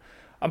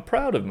 I'm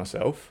proud of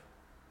myself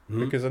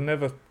because I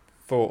never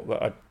thought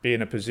that I'd be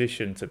in a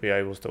position to be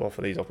able to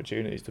offer these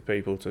opportunities to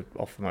people, to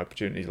offer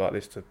opportunities like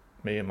this to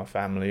me and my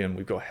family, and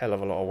we've got a hell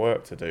of a lot of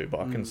work to do, but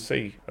I can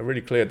see a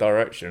really clear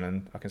direction,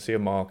 and I can see a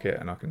market,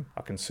 and I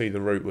can see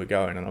the route we're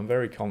going, and I'm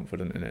very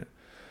confident in it.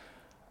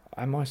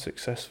 Am I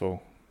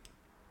successful?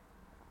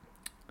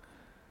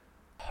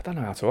 I don't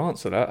know how to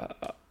answer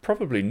that.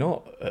 Probably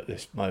not at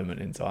this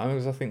moment in time,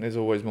 because I think there's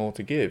always more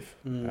to give,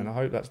 and I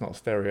hope that's not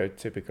a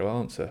stereotypical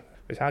answer.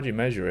 It's how do you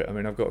measure it? I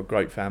mean, I've got a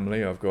great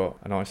family, I've got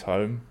a nice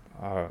home,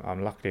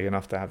 I'm lucky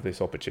enough to have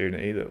this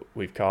opportunity that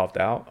we've carved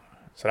out,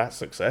 so that's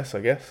success, I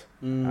guess.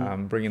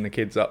 Bringing the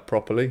kids up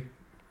properly,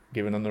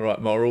 giving them the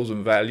right morals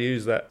and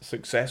values, that's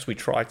success. We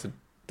try to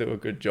do a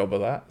good job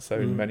of that, so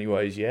in many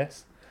ways,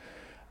 yes.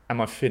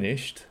 Am I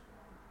finished?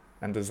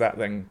 And does that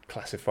then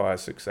classify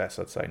as success?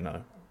 I'd say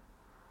no.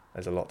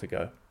 There's a lot to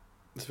go.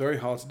 It's very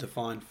hard to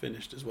define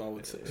finished as well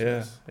with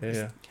success.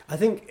 Yeah. I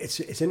think it's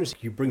interesting.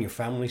 You bring your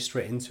family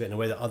straight into it in a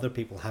way that other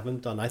people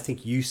haven't done. I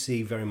think you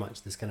see very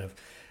much this kind of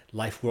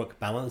life-work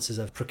balance as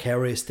a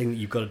precarious thing that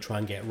you've got to try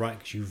and get right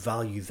because you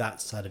value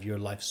that side of your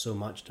life so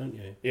much, don't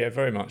you? Yeah,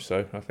 very much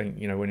so. I think,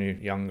 when you're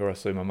younger, I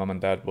see my mum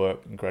and dad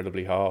work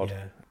incredibly hard.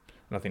 Yeah.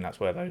 And I think that's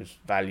where those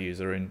values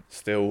are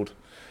instilled.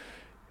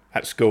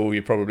 At school,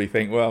 you probably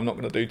think, well, I'm not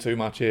going to do too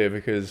much here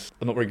because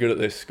I'm not very good at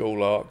this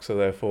school arc, so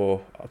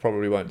therefore I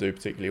probably won't do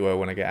particularly well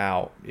when I get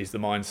out, is the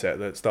mindset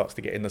that starts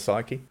to get in the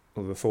psyche,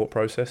 or the thought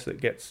process that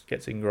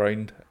gets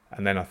ingrained.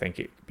 And then I think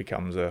it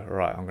becomes I'm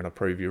going to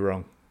prove you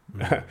wrong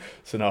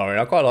scenario. And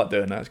I quite like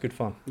doing that. It's good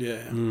fun.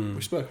 Yeah. We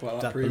spoke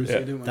about that previously,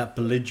 didn't we? That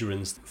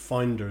belligerence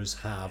founders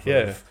have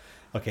of,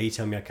 okay, you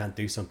tell me I can't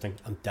do something,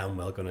 I'm damn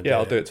well going to do it. Yeah,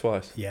 I'll do it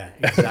twice. Yeah,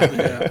 exactly.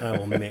 And I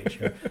will make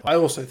sure. I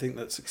also think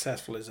that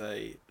successful is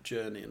a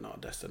journey and not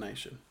a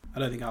destination. I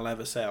don't think I'll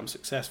ever say I'm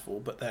successful,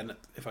 but then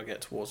if I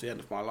get towards the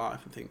end of my life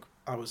and think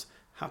I was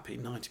happy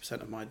 90%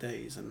 of my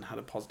days and had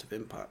a positive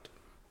impact,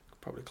 I'd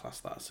probably class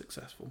that as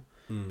successful.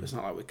 But it's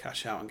not like we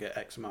cash out and get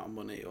X amount of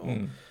money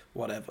or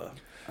whatever.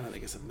 I don't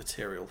think it's a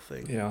material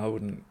thing. Yeah, I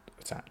wouldn't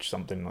attach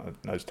something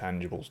like those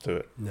tangibles to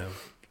it. No.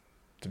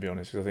 To be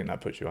honest, because I think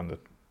that puts you under...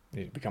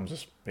 It becomes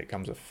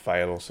a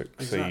fail or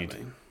succeed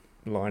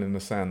line in the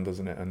sand,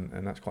 doesn't it?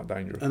 And that's quite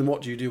dangerous. And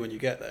what do you do when you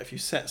get there? If you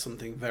set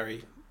something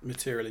very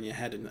material in your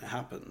head and it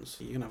happens,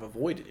 you're going to have a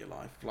void in your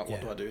life. Like,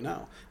 what do I do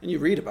now? And you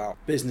read about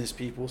business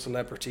people,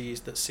 celebrities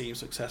that seem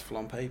successful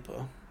on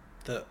paper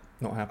that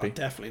not happy. Are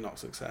definitely not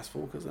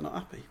successful because they're not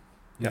happy.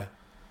 Yeah.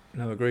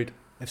 No, agreed.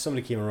 If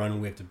somebody came around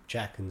and waved a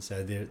check and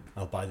said,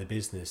 I'll buy the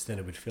business, then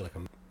it would feel like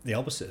the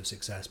opposite of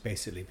success,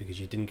 basically, because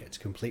you didn't get to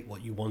complete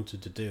what you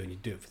wanted to do and you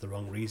do it for the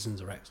wrong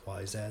reasons or X,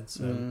 Y, Z.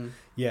 So,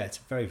 yeah, it's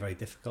a very, very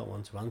difficult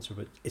one to answer,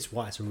 but it's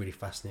why it's a really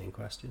fascinating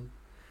question.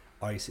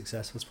 are you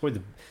successful?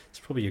 It's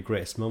probably your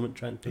greatest moment,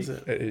 Trent. Is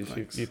it? It is.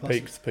 Thanks. You've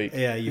peaked.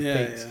 Yeah, you've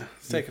peaked. Yeah.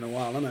 It's taken a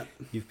while, hasn't it?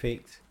 You've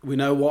peaked. We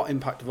know what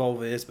Impact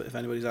Evolve is, but if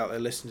anybody's out there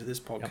listening to this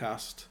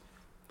podcast,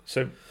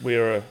 So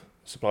we're a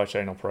supply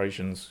chain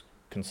operations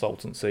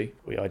consultancy.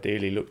 We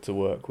ideally look to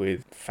work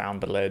with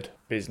founder-led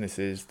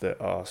businesses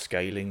that are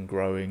scaling,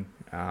 growing,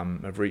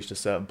 have reached a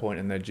certain point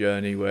in their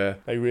journey where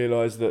they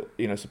realise that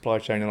supply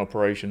chain and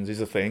operations is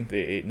a thing.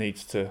 It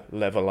needs to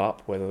level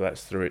up, whether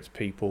that's through its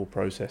people,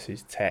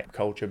 processes, tech,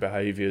 culture,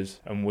 behaviours,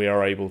 and we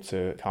are able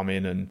to come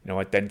in and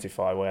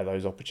identify where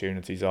those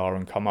opportunities are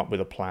and come up with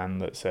a plan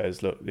that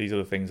says, look, these are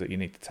the things that you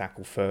need to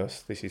tackle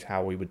first. This is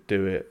how we would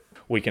do it.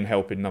 We can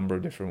help in a number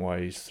of different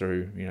ways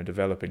through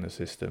developing the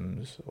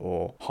systems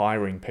or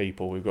hiring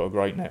people. We've got a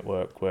great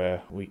network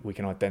where we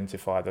can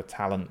identify the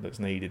talent that's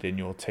needed in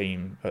your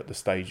team at the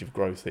stage of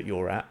growth that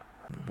you're at.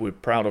 We're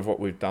proud of what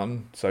we've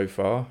done so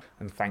far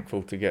and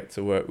thankful to get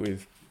to work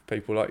with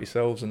people like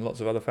yourselves and lots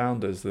of other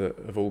founders that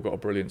have all got a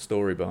brilliant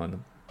story behind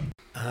them.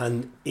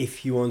 And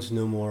if you want to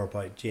know more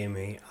about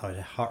Jamie, I would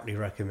heartily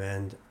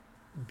recommend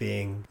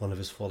being one of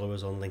his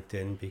followers on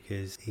LinkedIn,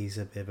 because he's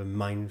a bit of a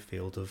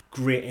minefield of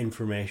great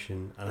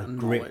information and a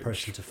great knowledge.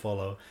 person to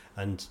follow.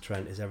 And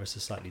Trent is ever so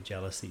slightly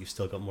jealous that you've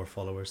still got more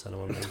followers than him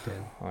on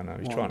LinkedIn. I know,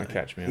 he's One trying to day.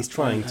 catch me up. He's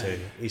trying to.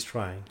 He's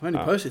trying. I only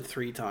posted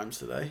 3 times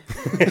today.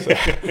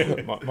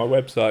 My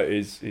website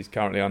is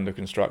currently under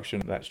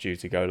construction. That's due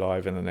to go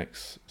live in the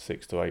next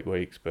 6 to 8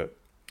 weeks, but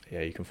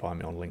yeah, you can find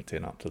me on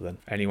LinkedIn up to then.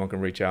 Anyone can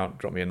reach out,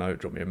 drop me a note,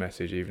 drop me a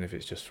message, even if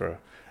it's just for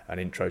an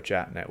intro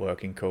chat,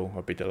 networking call.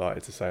 I'd be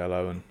delighted to say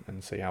hello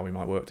and see how we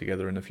might work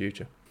together in the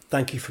future.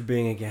 Thank you for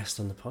being a guest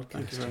on the podcast.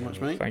 Thank you very much,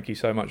 Jamie. mate. Thank you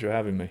so much for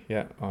having me.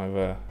 Yeah,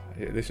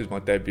 this is my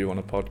debut on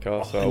a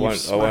podcast, so Oh, I and won't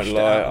you've smashed it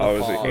lie. out of I the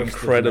was park. incredibly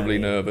First of many.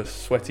 nervous,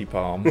 sweaty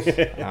palms,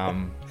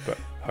 but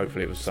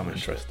hopefully it was some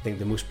interest. I think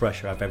the most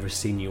pressure I've ever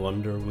seen you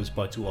under was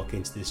about to walk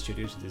into the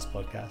studio to this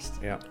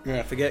podcast. Yeah.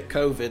 Yeah, forget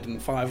COVID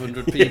and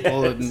 500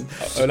 people and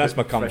And that's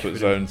my comfort Fresh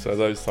zone, so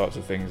those types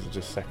of things are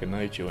just second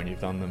nature when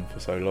you've done them for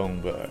so long,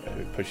 but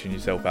pushing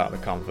yourself out of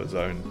the comfort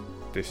zone,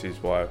 this is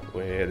why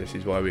we're here, this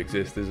is why we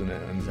exist, isn't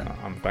it? And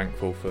I'm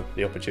thankful for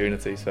the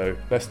opportunity, so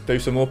let's do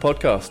some more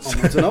podcasts.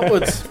 onwards and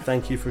upwards.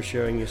 Thank you for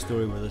sharing your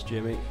story with us,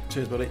 Jamie.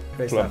 Cheers, buddy.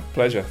 Great stuff.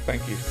 Pleasure,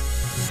 thank you.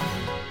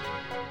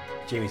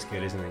 Jamie's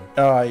good, isn't he?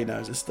 Oh, he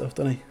knows his stuff,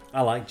 doesn't he?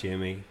 I like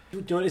Jamie. Do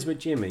you know what it is about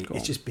Jamie? Go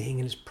It's on. just being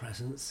in his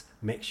presence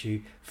makes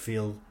you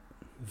feel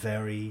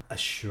very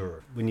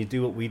assured. When you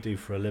do what we do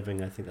for a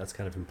living, I think that's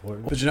kind of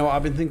important. But you know what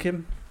I've been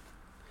thinking?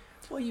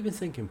 What have you been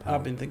thinking, pal?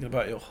 I've been thinking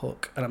about your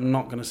hook, and I'm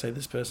not going to say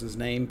this person's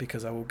name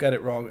because I will get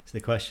it wrong. So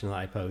the question that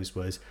I posed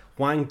was,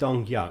 Hwang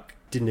Dong-hyuk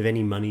didn't have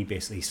any money,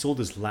 basically. He sold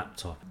his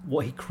laptop.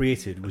 What he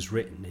created was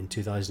written in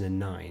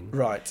 2009.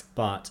 Right.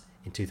 But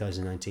in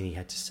 2019, he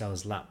had to sell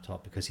his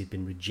laptop because he'd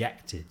been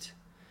rejected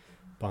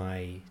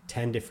by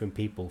 10 different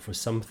people for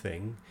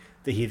something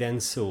that he then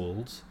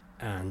sold,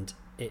 and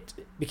it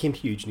became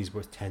huge, and he's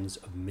worth tens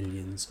of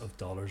millions of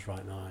dollars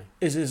right now.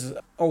 Is his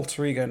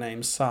alter ego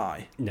name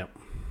Psy? No.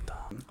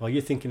 Oh,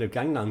 you're thinking of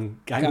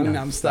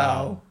Gangnam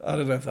Style. I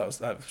don't know if that was...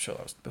 I'm sure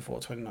that was before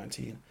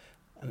 2019.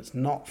 And it's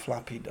not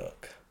Flappy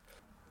Duck.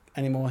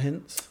 Any more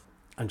hints?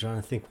 I'm trying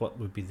to think what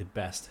would be the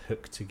best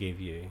hook to give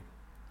you.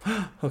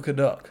 Hook a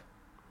Duck.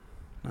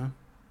 No?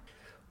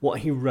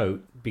 What he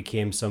wrote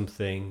became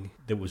something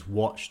that was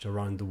watched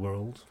around the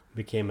world,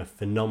 became a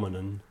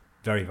phenomenon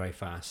very, very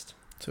fast.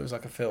 So it was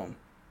like a film.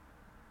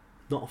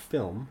 Not a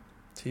film.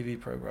 TV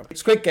program.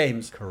 Squid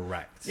Games.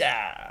 Correct.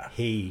 Yeah.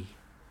 He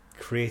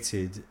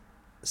created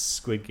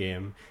Squid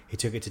Game. He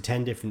took it to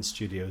 10 different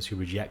studios who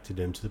rejected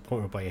him to the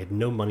point whereby he had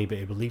no money, but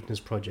he believed in his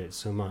project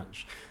so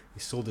much. He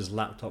sold his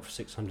laptop for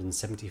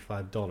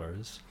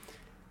 $675.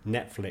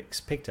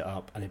 Netflix picked it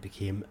up and it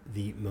became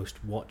the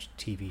most watched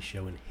TV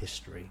show in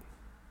history.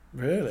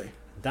 Really?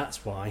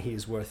 That's why he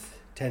is worth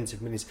tens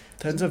of millions.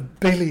 Tens of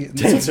billions.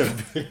 Tens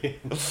of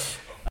billions.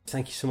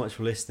 Thank you so much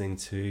for listening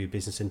to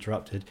Business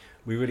Interrupted.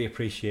 We really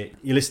appreciate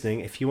you listening.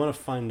 If you want to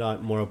find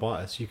out more about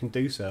us, you can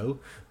do so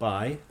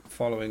by...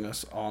 Following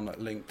us on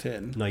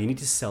LinkedIn. No, you need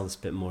to sell this a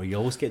bit more. You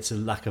always get a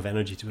lack of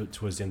energy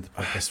towards the end of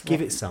the podcast.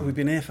 Give it some. We've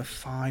been here for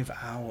 5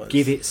 hours.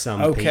 Give it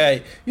some.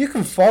 Okay. You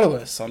can follow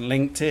us on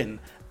LinkedIn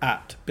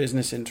at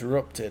Business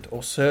Interrupted,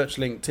 or search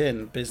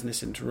LinkedIn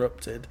Business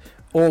Interrupted,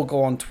 or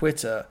go on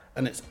Twitter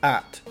and it's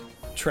at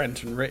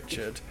Trent and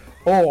Richard,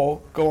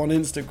 or go on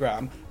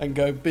Instagram and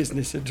go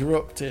Business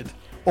Interrupted,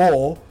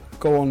 or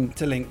go on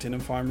to LinkedIn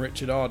and find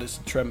Richard Ardis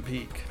and Trent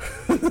Peake.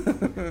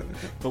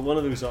 But one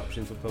of those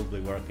options will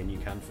probably work, and you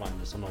can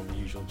find us on all the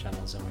usual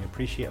channels, and we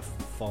appreciate a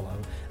follow,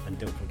 and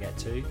don't forget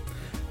to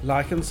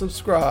Like and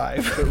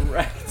subscribe.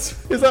 correct.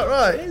 Is that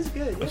right? It's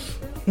good.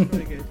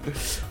 Very good.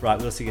 Right,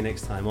 we'll see you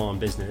next time on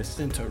Business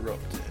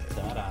Interrupted.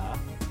 Ta-da.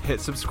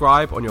 Hit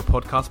subscribe on your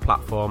podcast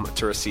platform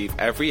to receive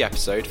every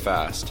episode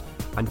first.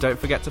 And don't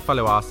forget to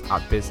follow us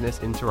at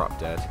Business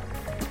Interrupted.